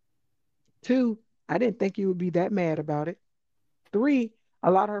 Two, I didn't think you would be that mad about it. Three,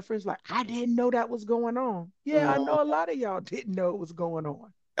 a lot of her friends like, I didn't know that was going on. Yeah, I Mm. know a lot of y'all didn't know it was going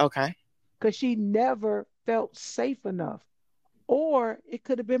on Okay. because she never felt safe enough. Or it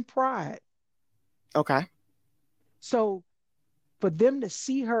could have been pride. Okay. So for them to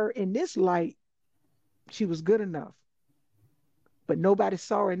see her in this light, she was good enough. But nobody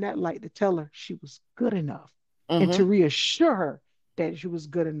saw her in that light to tell her she was good enough and Mm-hmm. to reassure her that she was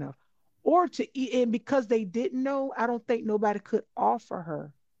good enough. Or and because they didn't know, I don't think nobody could offer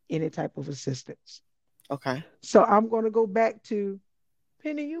her any type of assistance. Okay. So I'm going to go back to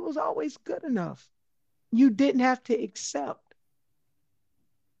Penny, you was always good enough. You didn't have to accept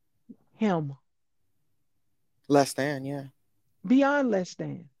him Less than, yeah. beyond less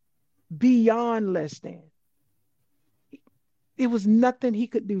than, beyond less than. It was nothing he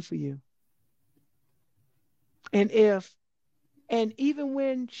could do for you. And if And even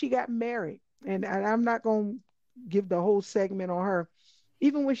when she got married, and I'm not going to give the whole segment on her,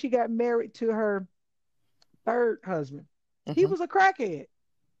 even when she got married to her third husband, he Mm-hmm. was a crackhead,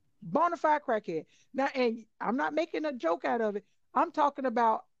 bona fide crackhead. Now, and I'm not making a joke out of it. I'm talking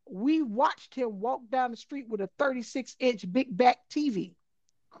about we watched him walk down the street with a 36-inch big back TV,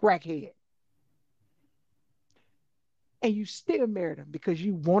 crackhead. And you still married him because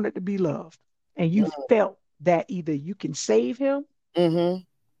you wanted to be loved. And you felt that either you can save him. Mm-hmm.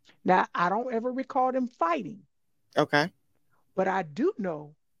 Now, I don't ever recall them fighting. Okay. But I do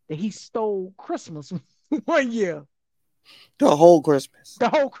know that he stole Christmas one year, The whole Christmas. the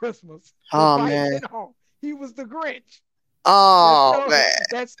whole Christmas. The Oh fight man. went on. He was the Grinch Oh man.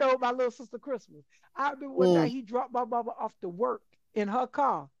 that stole my little sister Christmas. I remember one Mm, night he dropped my mama off to work in her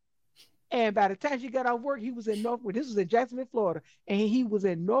car. And by the time she got off work, he was in North. This was in Jacksonville, Florida, and he was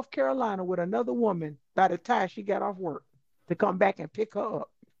in North Carolina with another woman. By the time she got off work, to come back and pick her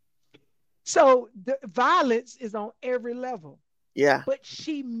up. So the violence is on every level. yeah. But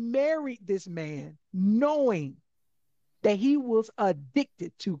she married this man knowing that he was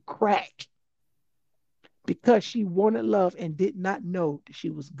addicted to crack because she wanted love and did not know that she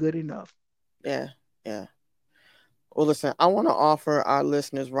was good enough. Yeah. Yeah. Well, listen, I want to offer our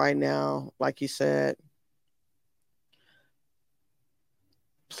listeners right now, like you said,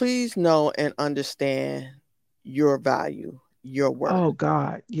 please know and understand your value, your worth. Oh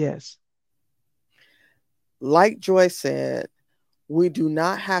God, yes. Like Joy said, we do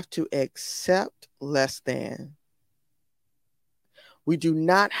not have to accept less than. We do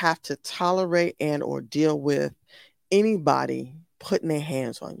not have to tolerate and or deal with anybody putting their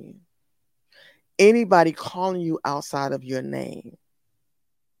hands on you. Anybody calling you outside of your name.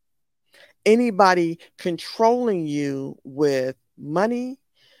 Anybody controlling you with money,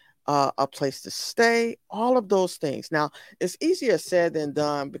 a place to stay, all of those things. Now, it's easier said than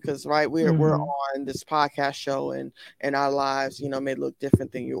done because, right, we're Mm-hmm. on this podcast show and our lives, may look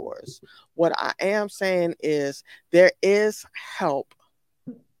different than yours. What I am saying is there is help.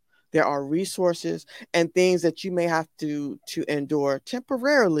 There are resources and things that you may have to endure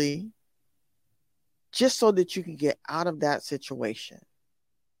temporarily just so that you can get out of that situation.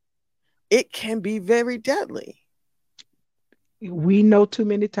 It can be very deadly. We know too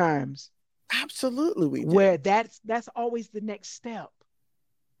many times Absolutely, we do. where that's always the next step.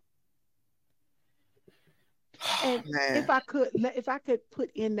 Oh, And man. if I could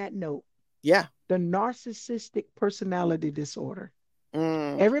put in that note, Yeah. the narcissistic personality disorder.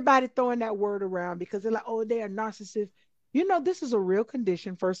 Mm, Everybody throwing that word around because they're like, oh, they're a narcissist. You know, this is a real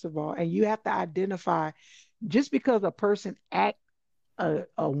condition, first of all, and you have to identify just because a person act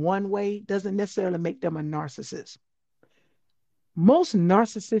a one way doesn't necessarily make them a narcissist. Most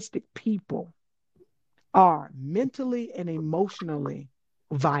narcissistic people are mentally and emotionally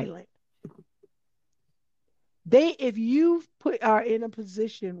violent. If you put are in a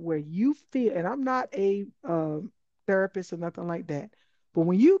position where you feel, and I'm not a therapist or nothing like that, but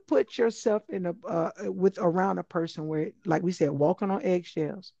when you put yourself in a with around a person where, like we said, walking on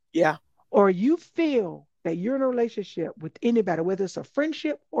eggshells, yeah. or you feel that you're in a relationship with anybody, whether it's a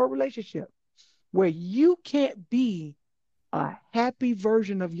friendship or a relationship, where you can't be a happy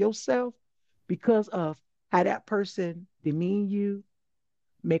version of yourself because of how that person demean you,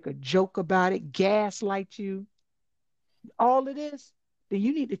 make a joke about it, gaslight you, all of this, then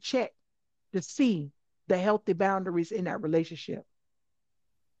you need to check to see the healthy boundaries in that relationship.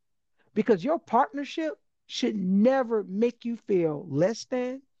 Because your partnership should never make you feel less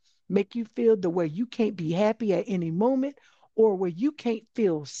than, make you feel the way you can't be happy at any moment, or where you can't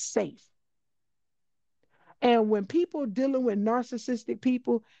feel safe. And when people dealing with narcissistic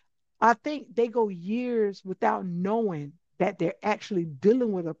people, I think they go years without knowing that they're actually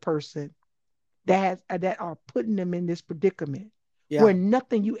dealing with a person that are putting them in this predicament Yeah. where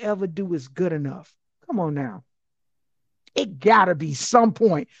nothing you ever do is good enough. Come on now. It gotta be some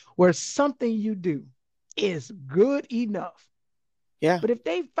point where something you do is good enough. Yeah. But if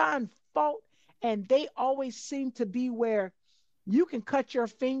they find fault and they always seem to be where you can cut your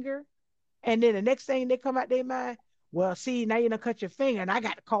finger and then the next thing they come out their mind, well, see, now you're gonna cut your finger and I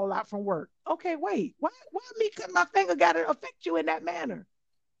got to call out from work. Okay, wait, why me cutting my finger got to affect you in that manner?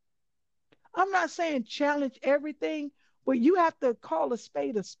 I'm not saying challenge everything, but you have to call a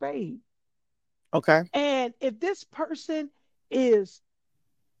spade a spade. Okay. And if this person is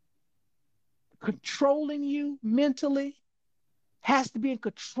controlling you mentally, has to be in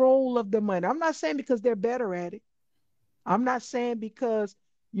control of the money. I'm not saying because they're better at it. I'm not saying because,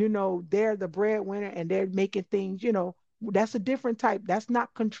 they're the breadwinner and they're making things, that's a different type. That's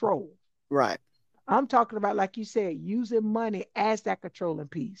not control. Right. I'm talking about, like you said, using money as that controlling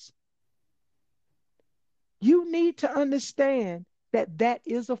piece. You need to understand that that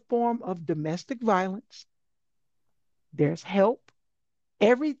is a form of domestic violence. There's help.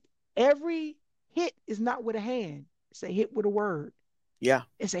 Every every hit is not with a hand. It's a hit with a word. Yeah.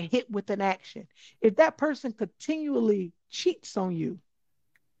 It's a hit with an action. If that person continually cheats on you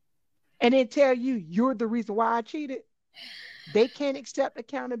and then tell you you're the reason why I cheated, they can't accept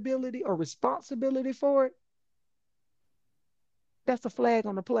accountability or responsibility for it. That's a flag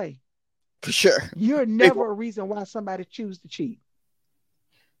on the play. For sure. You're Big one. never a reason why somebody choose to cheat.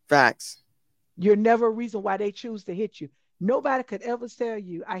 Facts. You're never a reason why they choose to hit you. Nobody could ever tell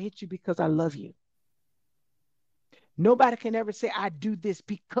you, I hit you because I love you. Nobody can ever say, I do this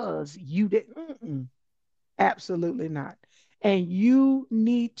because you did. Mm-mm, absolutely not. And you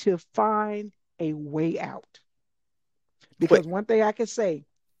need to find a way out. Because Quick. one thing I can say,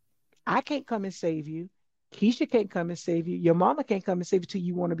 I can't come and save you. Keisha can't come and save you. Your mama can't come and save you till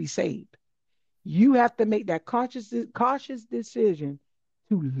you want to be saved. You have to make that cautious decision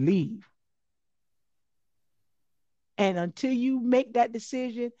to leave. And until you make that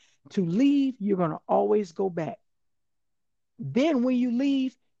decision to leave, you're going to always go back. Then when you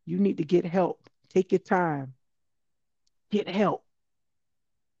leave, you need to get help. Take your time, get help,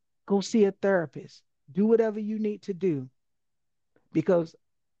 go see a therapist, do whatever you need to do because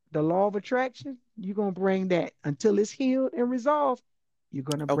the law of attraction, you're going to bring that until it's healed and resolved. You're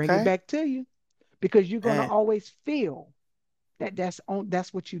going to bring it Okay. back to you because you're going to And always feel that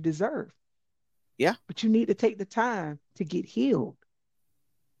that's what you deserve. yeah, But you need to take the time to get healed,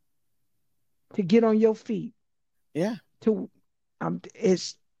 to get on your feet, yeah, to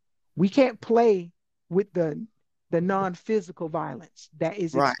it's we can't play with the non-physical violence that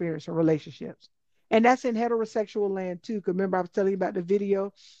is right. experienced in relationships. And that's in heterosexual land too. Because remember, I was telling you about the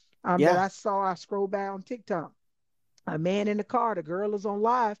video that Yeah, I scrolled by on TikTok. A man in the car, the girl is on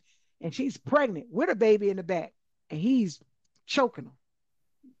live, and she's pregnant with a baby in the back, and he's choking her.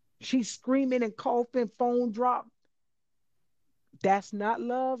 She's screaming and coughing, phone drop. That's not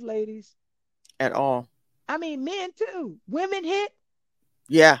love, ladies. at all. I mean, men too. Women hit.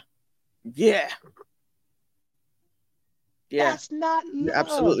 Yeah, yeah, yeah. That's not You're love.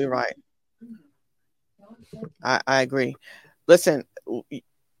 absolutely right. I agree. Listen,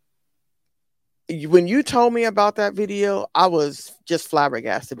 when you told me about that video, I was just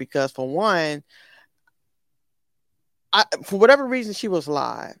flabbergasted because, for one, for whatever reason, she was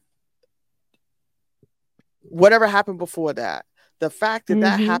live. Whatever happened before that, the fact that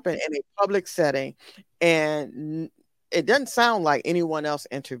that Mm-hmm. happened in a public setting, and it doesn't sound like anyone else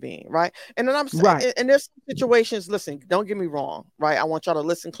intervened, right? And then I'm Right. saying, and there's situations. Listen, don't get me wrong, right? I want y'all to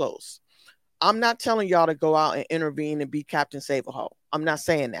listen close. I'm not telling y'all to go out and intervene and be Captain Save a Ho. I'm not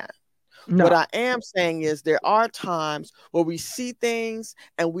saying that. What No. I am saying is there are times where we see things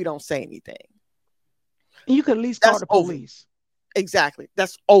and we don't say anything. You could at least call That's the over. police. Exactly.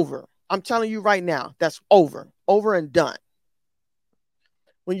 That's over. I'm telling you right now, that's over. Over and done.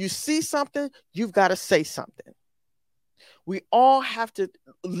 When you see something, you've got to say something. We all have to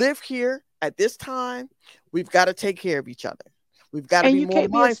live here at this time. We've got to take care of each other. We've got to And be you more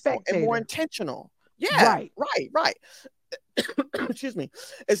can't be a mindful and more spectator. intentional. Yeah, Right. right, right. Excuse me.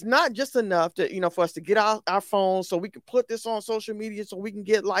 It's not just enough to, for us to get our phones so we can put this on social media so we can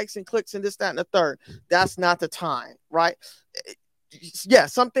get likes and clicks and this, that, and the third. That's not the time, right? Yeah,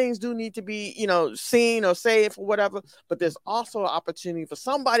 some things do need to be, seen or saved or whatever, but there's also an opportunity for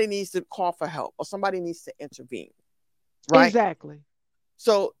somebody needs to call for help or somebody needs to intervene, right? Exactly.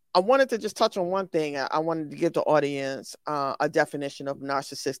 So I wanted to just touch on one thing. I wanted to give the audience a definition of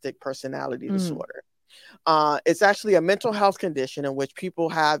narcissistic personality Mm, disorder. It's actually a mental health condition in which people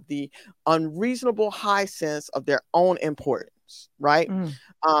have the unreasonable high sense of their own importance, right?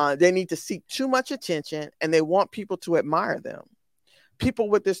 mm. They need to seek too much attention and they want people to admire them. People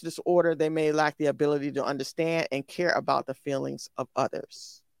with this disorder, they may lack the ability to understand and care about the feelings of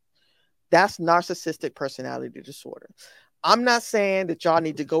others. That's narcissistic personality disorder. I'm not saying that y'all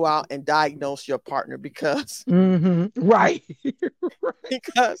need to go out and diagnose your partner because Right. Right.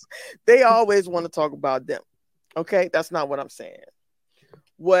 because they always want to talk about them. Okay, that's not what I'm saying.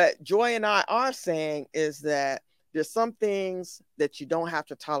 What Joy and I are saying is that there's some things that you don't have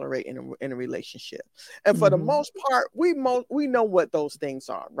to tolerate in a relationship, and for the Hmm. most part, we know what those things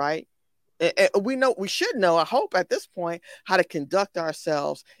are, right? We should know, I hope at this point, how to conduct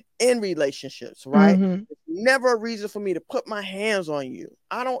ourselves in relationships, right? Hmm. It's never a reason for me to put my hands on you.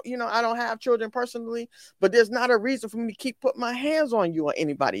 I don't have children personally, but there's not a reason for me to keep putting my hands on you or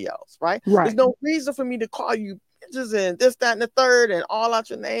anybody else, right? There's Right. no reason for me to call you bitches and this, that, and the third and all out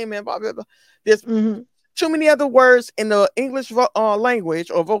your name and blah, blah, blah. There's Hmm. too many other words in the English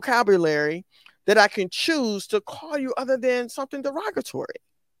language or vocabulary that I can choose to call you other than something derogatory.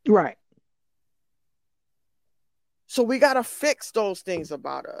 Right. So we got to fix those things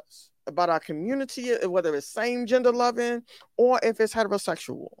about us, about our community, whether it's same gender loving or if it's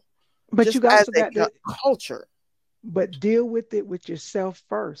heterosexual, But just you as also a got to, culture. but deal with it with yourself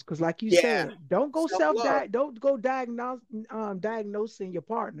first. Because, like you Yeah. said, don't go Self love. don't go diagnosing your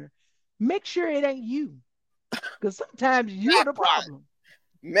partner. Make sure it ain't you. Because sometimes you're That the part. problem.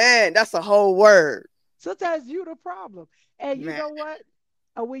 Man, that's a whole word. Sometimes you're the problem. And you Man. know what?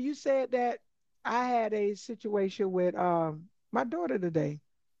 when you said that, I had a situation with my daughter today,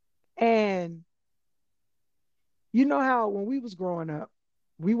 and you know how when we was growing up,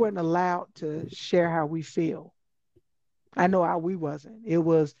 we weren't allowed to share how we feel. I know how we wasn't. It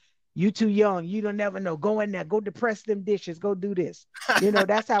was, you too young, you don't never know. Go in there, go depress them dishes, go do this.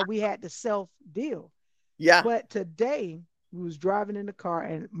 That's how we had to self deal. Yeah. But today we was driving in the car,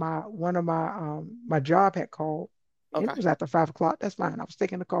 and my one of my job had called, and Okay. it was after 5 o'clock. That's fine. I was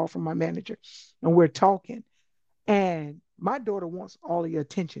taking the call from my manager, and we're talking. And my daughter wants all of your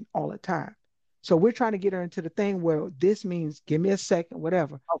attention all the time. So we're trying to get her into the thing where this means give me a second,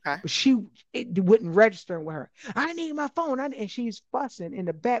 whatever. Okay. But it wouldn't register with her. I need my phone. And she's fussing in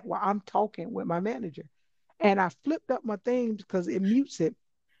the back while I'm talking with my manager. And I flipped up my thing because it mutes it.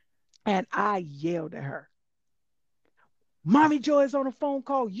 And I yelled at her, Mommy Joy is on a phone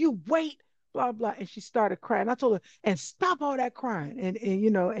call. You wait, blah, blah. And she started crying. I told her, and stop all that crying.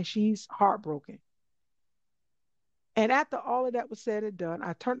 And she's heartbroken. And after all of that was said and done,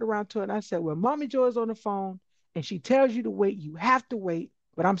 I turned around to her and I said, well, Mommy Joy's on the phone and she tells you to wait. You have to wait.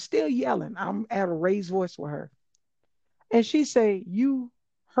 But I'm still yelling. I'm at a raised voice with her. And she say, you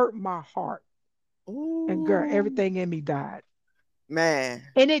hurt my heart. And girl, Ooh, everything in me died. man.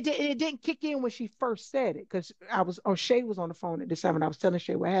 And it didn't kick in when she first said it because Shay was on the phone at this time and I was telling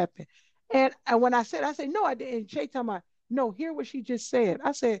Shay what happened. And when I said, no, I didn't. And Shay told me, no, hear what she just said.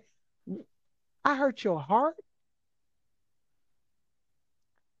 I said, I hurt your heart.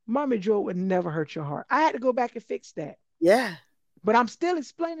 Mommy Joy would never hurt your heart. I had to go back and fix that. Yeah. But I'm still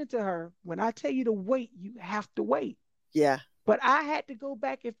explaining to her, when I tell you to wait, you have to wait. Yeah. But I had to go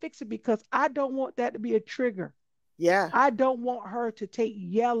back and fix it because I don't want that to be a trigger. Yeah. I don't want her to take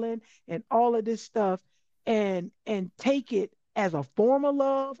yelling and all of this stuff and take it as a form of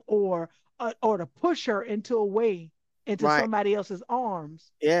love, or to push her into a way into Right. somebody else's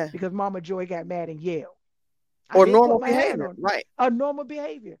arms Yeah. because Mama Joy got mad and yelled. I Or didn't put normal my hand behavior. on Right. a normal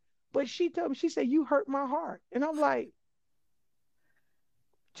behavior. But she told me, she said, you hurt my heart. And I'm like,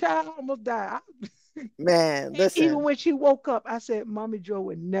 child, I almost died. Man, Even listen. when she woke up, I said, Mommy Joe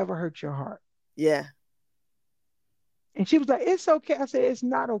would never hurt your heart. Yeah. And she was like, it's okay. I said, it's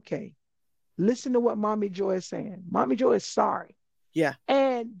not okay. Listen to what Mommy Joy is saying. Mommy Joy is sorry. Yeah.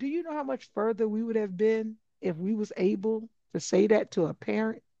 And do you know how much further we would have been if we was able to say that to a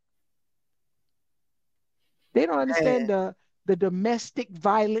parent? They don't Man. understand the domestic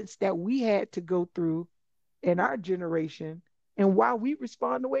violence that we had to go through in our generation and why we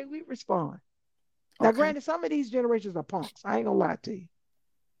respond the way we respond. Now, Okay. granted, some of these generations are punks. I ain't gonna lie to you.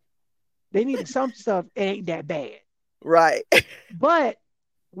 They needed some stuff, it ain't that bad. Right. But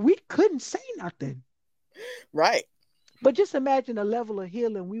we couldn't say nothing. Right. But just imagine the level of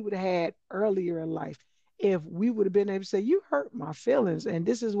healing we would have had earlier in life if we would have been able to say, you hurt my feelings, and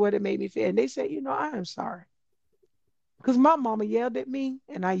this is what it made me feel. And they say, I am sorry. Because my mama yelled at me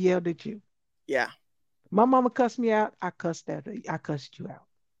and I yelled at you. Yeah. My mama cussed me out, I cussed you out.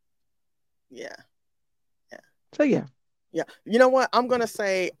 Yeah. Yeah. So yeah. Yeah. You know what? I'm going to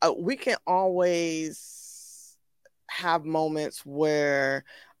say we can always have moments where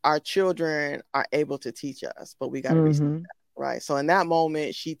our children are able to teach us, but we got to respect Mm-hmm. that, right? So in that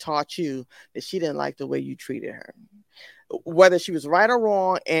moment, she taught you that she didn't like the way you treated her, whether she was right or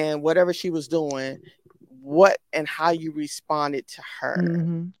wrong, and whatever she was doing, what and how you responded to her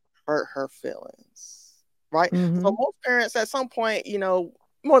Mm-hmm. hurt her feelings, right? So Mm-hmm. most parents at some point,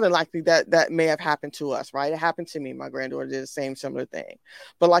 more than likely that may have happened to us, right? It happened to me. My granddaughter did the same similar thing.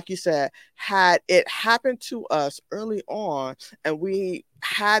 But like you said, had it happened to us early on and we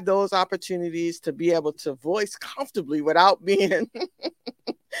had those opportunities to be able to voice comfortably without being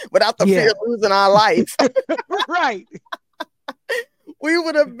without the fear Yeah. of losing our life, Right. we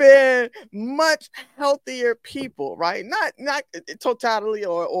would have been much healthier people, right? Not totally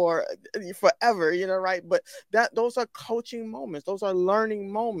or forever, right? But those are coaching moments, those are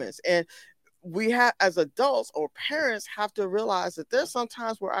learning moments, and we have, as adults or parents, have to realize that there's some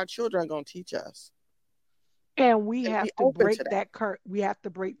times where our children are going to teach us And we and be have to open to break that. that curse. We have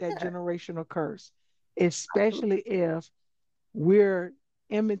to break that Yeah, generational curse, absolutely. especially if we're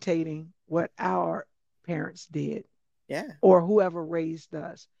imitating what our parents did Yeah, or whoever raised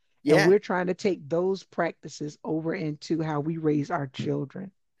us. And yeah, we're trying to take those practices over into how we raise our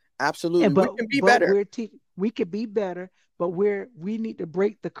children. absolutely. And We but can be but better. we could be better, but we need to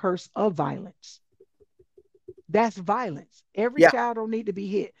break the curse of violence. That's violence. Every Yeah, child don't need to be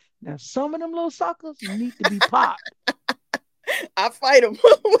hit. Now, some of them little suckers need to be popped. I fight them.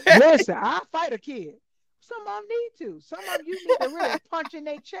 Listen, I fight a kid. Some of them need to. Some of them you need to really punch in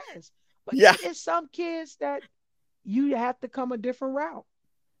their chest. But Yeah, then there's some kids that you have to come a different route.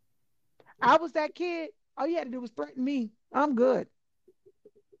 I was that kid. All you had to do was threaten me. I'm good.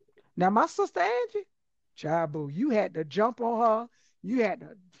 Now my sister Angie, Chabu, you had to jump on her. You had to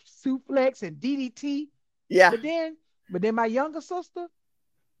suplex and DDT. Yeah. But then, but then my younger sister,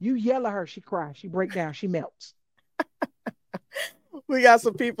 you yell at her, she cries, she break down, she melts. We got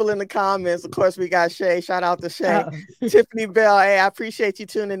some people in the comments. Of course, we got Shay. Shout out to Shay. Uh, Tiffany Bell. Hey, I appreciate you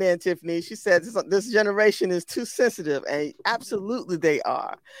tuning in, Tiffany. She said this generation is too sensitive, and absolutely they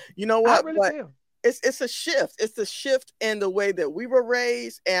are. You know I what? really But feel. it's a shift. It's a shift in the way that we were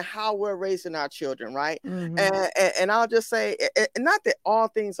raised and how we're raising our children, right? Mm-hmm. And I'll just say, not that all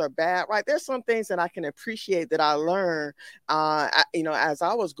things are bad, right? There's some things that I can appreciate that I learned, as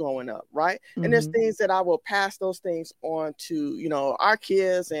I was growing up, right? And there's Mm-hmm. things that I will pass those things on to, our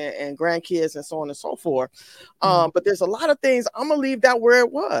kids and grandkids and so on and so forth. Mm-hmm. But there's a lot of things I'm gonna leave that where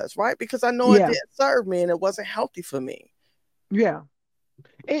it was, right? Because I know it Yeah, didn't serve me and it wasn't healthy for me. yeah.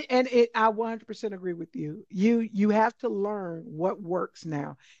 I 100% agree with you. You have to learn what works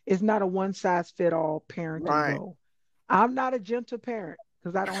now. It's not a one size fit all parenting Right. role. I'm not a gentle parent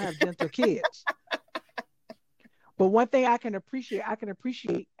because I don't have gentle kids. But one thing I can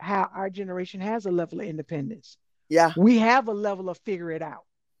appreciate how our generation has a level of independence. Yeah. We have a level of figure it out.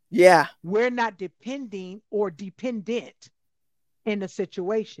 Yeah. We're not depending or dependent in the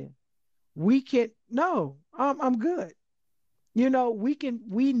situation. We can, no, I'm good.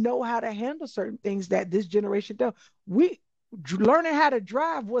 We know how to handle certain things that this generation does. We learning how to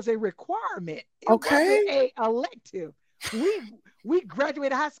drive was a requirement. It wasn't Okay. a elective. We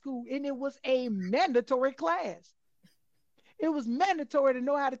graduated high school and it was a mandatory class. It was mandatory to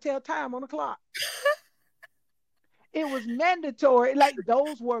know how to tell time on the clock. It was mandatory. Like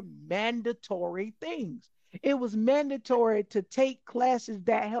those were mandatory things. It was mandatory to take classes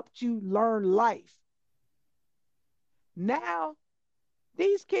that helped you learn life. Now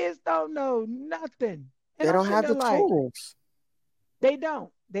these kids don't know nothing. And They I'm don't sitting have there the like, tools. they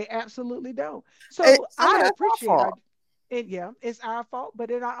don't. They absolutely don't. And So some of I that's our appreciate fault. our, and yeah, it's our fault, but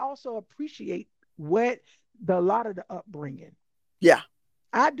then I also appreciate what a lot of the upbringing. Yeah.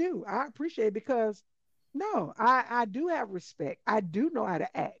 I do. I appreciate it because no, I do have respect. I do know how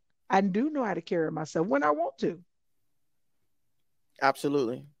to act. I do know how to carry myself when I want to.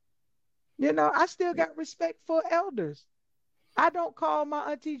 Absolutely. I still got respect for elders. I don't call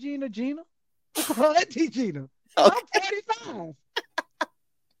my Auntie Gina Gina. I call her Auntie Gina. I'm Okay. 45.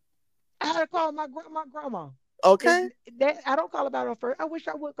 I call my grandma grandma. Is Okay. that I don't call about her first. I wish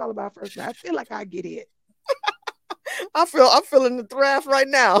I would call about her first. I feel like I get it. I'm feeling the draft right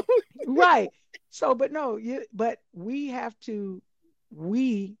now. Right. So, but no, but we have to,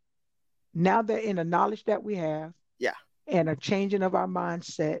 we now that in the knowledge that we have Yeah. and a changing of our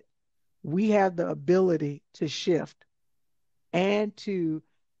mindset, we have the ability to shift and to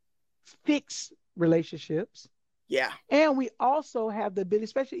fix relationships. Yeah. And we also have the ability,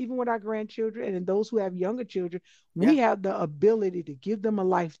 especially even with our grandchildren and those who have younger children, Yeah. we have the ability to give them a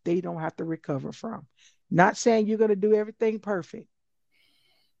life they don't have to recover from. Not saying you're going to do everything perfect,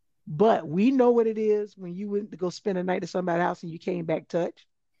 but we know what it is when you went to go spend a night at somebody's house and you came back touched.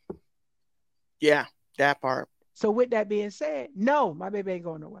 Yeah. That part. So, with that being said, no, my baby ain't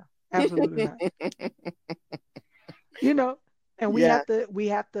going nowhere. Absolutely not. You know, and Yeah. we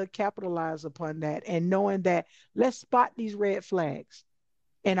have to capitalize upon that and knowing that let's spot these red flags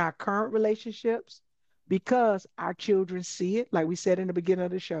in our current relationships because our children see it, like we said in the beginning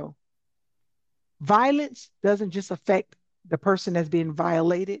of the show. Violence doesn't just affect the person that's being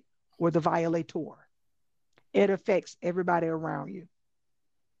violated or the violator, it affects everybody around you.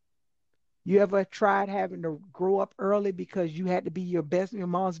 You ever tried having to grow up early because you had to be your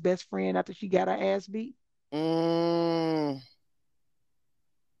mom's best friend after she got her ass beat? Mm,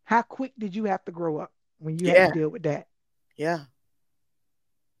 How quick did you have to grow up when you had to yeah. deal with that? Yeah.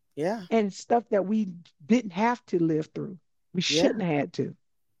 Yeah. And stuff that we didn't have to live through. We Yeah. shouldn't have had to.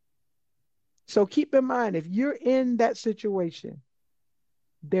 So keep in mind, if you're in that situation,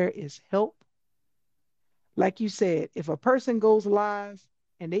 there is help. Like you said, if a person goes live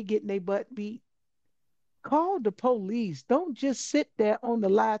and they getting their butt beat, call the police. Don't just sit there on the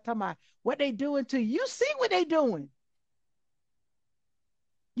live talking about what they doing to you. You see what they doing.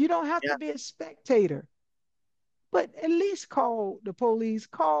 You don't have Yeah. to be a spectator, but at least call the police.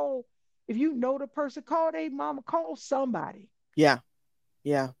 Call if you know the person. Call their mama. Call somebody. Yeah.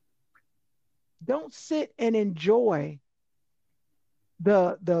 Yeah. Don't sit and enjoy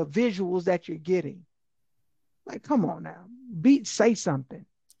the visuals that you're getting. Like, come on now, beat say something.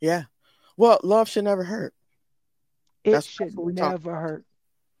 Yeah. Well, love should never hurt. It That's should what we talk never about. hurt.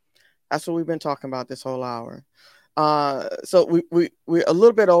 That's what we've been talking about this whole hour. So we're a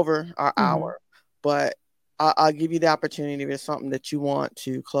little bit over our Hmm. hour, but I'll give you the opportunity if there's something that you want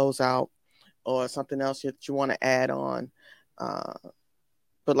to close out or something else that you want to add on. Uh,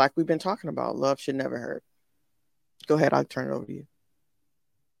 but like we've been talking about, love should never hurt. Go ahead, I'll turn it over to you.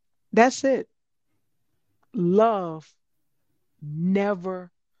 That's it. Love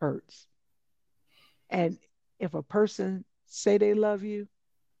never hurts. And if a person say they love you,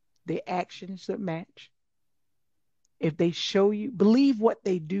 their actions should match. If they show you, believe what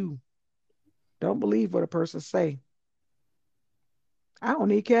they do. Don't believe what a person say. I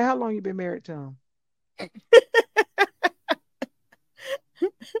don't even care how long you've been married to them.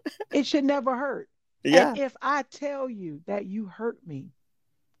 It should never hurt. And Yeah, if I tell you that you hurt me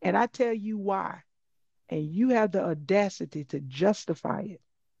and I tell you why, and you have the audacity to justify it,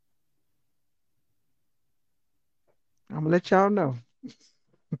 I'm gonna let y'all know.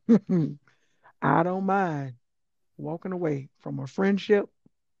 I don't mind walking away from a friendship,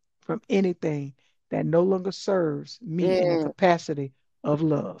 from anything that no longer serves me in the mm, capacity of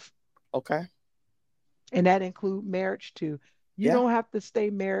love. okay, And that includes marriage too. You yeah, don't have to stay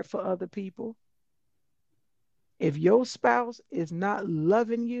married for other people. If your spouse is not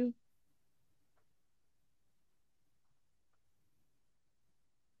loving you,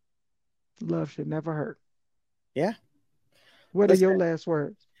 love should never hurt. yeah. What are your Listen, last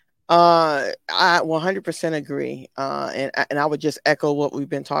words? I 100% agree. And I would just echo what we've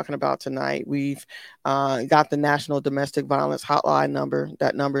been talking about tonight. We've got the National Domestic Violence Hotline number.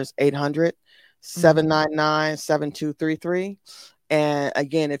 That number is 800 seven Mm-hmm. nine nine 7233. And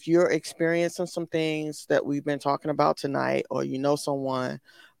again, if you're experiencing some things that we've been talking about tonight, or you know someone,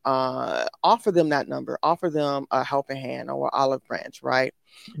 offer them that number, offer them a helping hand or an olive branch, right?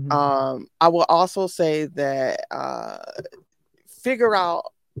 Mm-hmm. I will also say that figure out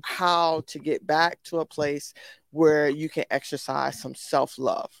how to get back to a place where you can exercise some self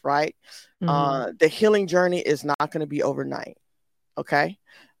love, right? Mm-hmm. The healing journey is not going to be overnight. Okay.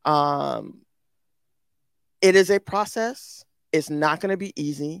 Um, it is a process. It's not going to be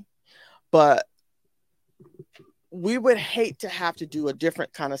easy, but we would hate to have to do a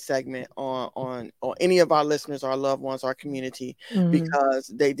different kind of segment on any of our listeners, our loved ones, our community, Mm-hmm. because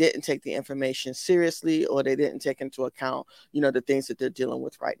they didn't take the information seriously or they didn't take into account, the things that they're dealing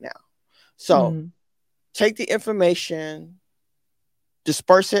with right now. So Mm-hmm. take the information,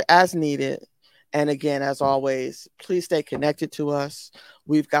 disperse it as needed. And again, as always, please stay connected to us.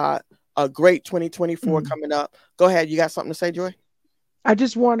 We've got a great 2024 Mm-hmm. coming up. Go ahead. You got something to say, Joy? I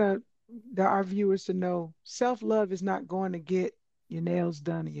just want our viewers to know self love is not going to get your nails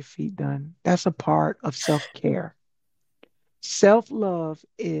done and your feet done. That's a part of self care. Self love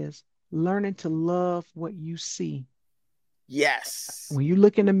is learning to love what you see. Yes. When you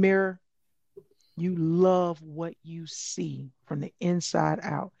look in the mirror, you love what you see from the inside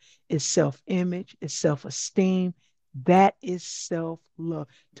out. It's self image, it's self esteem. That is self love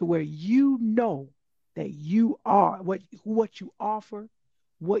to where you know that you are what you offer,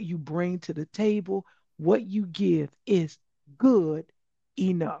 what you bring to the table, what you give is good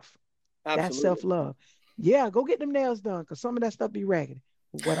enough. That's Absolutely. self love. Yeah, go get them nails done because some of that stuff be raggedy.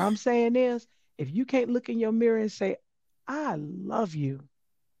 What I'm saying is, if you can't look in your mirror and say, I love you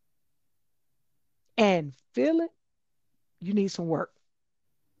and feel it, you need some work.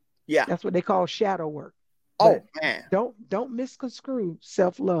 Yeah. That's what they call shadow work. Oh, But man. don't misconstrue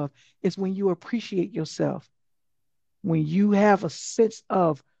self-love. It's when you appreciate yourself, when you have a sense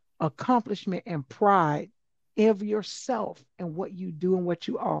of accomplishment and pride of yourself and what you do and what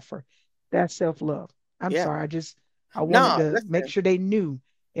you offer. That's self-love. I'm Yeah. sorry, I wanted No, to make listen. sure they knew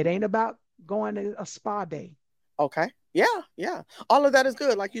it ain't about going to a spa day. Okay. Yeah, yeah. All of that is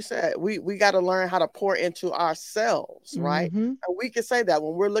good. Like you said, we got to learn how to pour into ourselves, right? Mm-hmm. And we can say that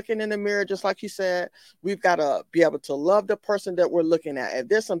when we're looking in the mirror, just like you said, we've got to be able to love the person that we're looking at. If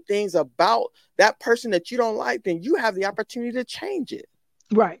there's some things about that person that you don't like, then you have the opportunity to change it.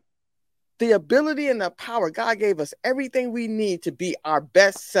 Right. The ability and the power, God gave us everything we need to be our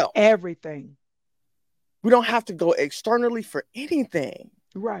best self. Everything. We don't have to go externally for anything.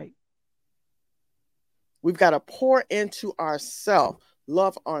 Right. We've got to pour into ourselves,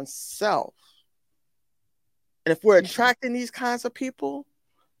 love on self. And if we're attracting these kinds of people,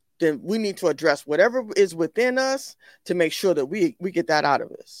 then we need to address whatever is within us to make sure that we get that out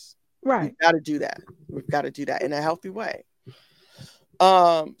of us. We've Right. got to do that. We've got to do that in a healthy way.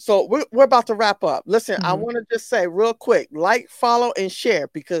 So we're about to wrap up. Listen, I Mm-hmm. want to just say real quick, like, follow, and share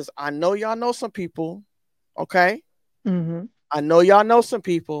because I know y'all know some people. Okay. Mm-hmm. I know y'all know some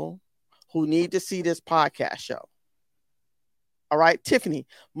people who need to see this podcast show. All right, Tiffany,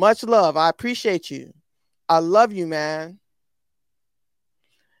 much love. I appreciate you. I love you, man.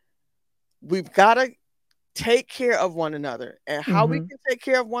 We've got to take care of one another. And how we Mm-hmm. can take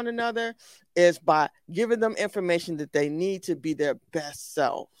care of one another is by giving them information that they need to be their best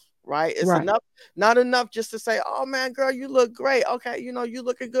self. Right? It's Right. enough, not enough just to say, oh man, girl, you look great. Okay, you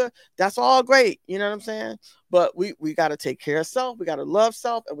looking good. That's all great. You know what I'm saying? But we got to take care of self. We got to love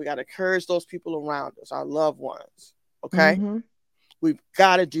self, and we got to encourage those people around us, our loved ones. Okay? Mm-hmm. We've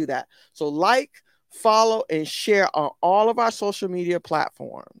got to do that. So like, follow, and share on all of our social media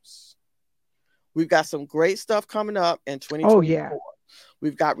platforms. We've got some great stuff coming up in Oh yeah. 2024.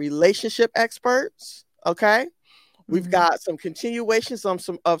 We've got relationship experts. Okay. We've Mm-hmm. got some continuations on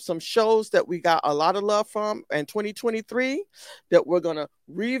some shows that we got a lot of love from in 2023 that we're going to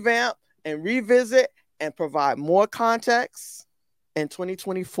revamp and revisit and provide more context in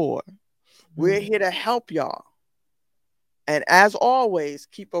 2024. We're Mm-hmm. here to help y'all. And as always,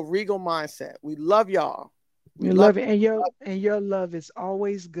 keep a regal mindset. We love y'all. We You love love it, and your love is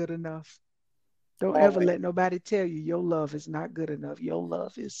always good enough. Don't you ever always. let nobody tell you your love is not good enough. Your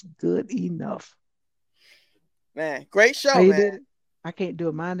love is good enough. Man, great How show, you man. did it? I can't do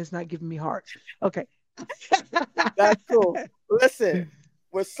it. Mine is not giving me heart. Okay. That's cool. Listen,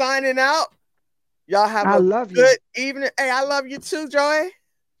 we're signing out. Y'all have I a love you. good evening. Hey, I love you too, Joy. I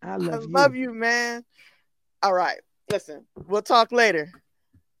I love love you. you, man. All right. Listen, we'll talk later.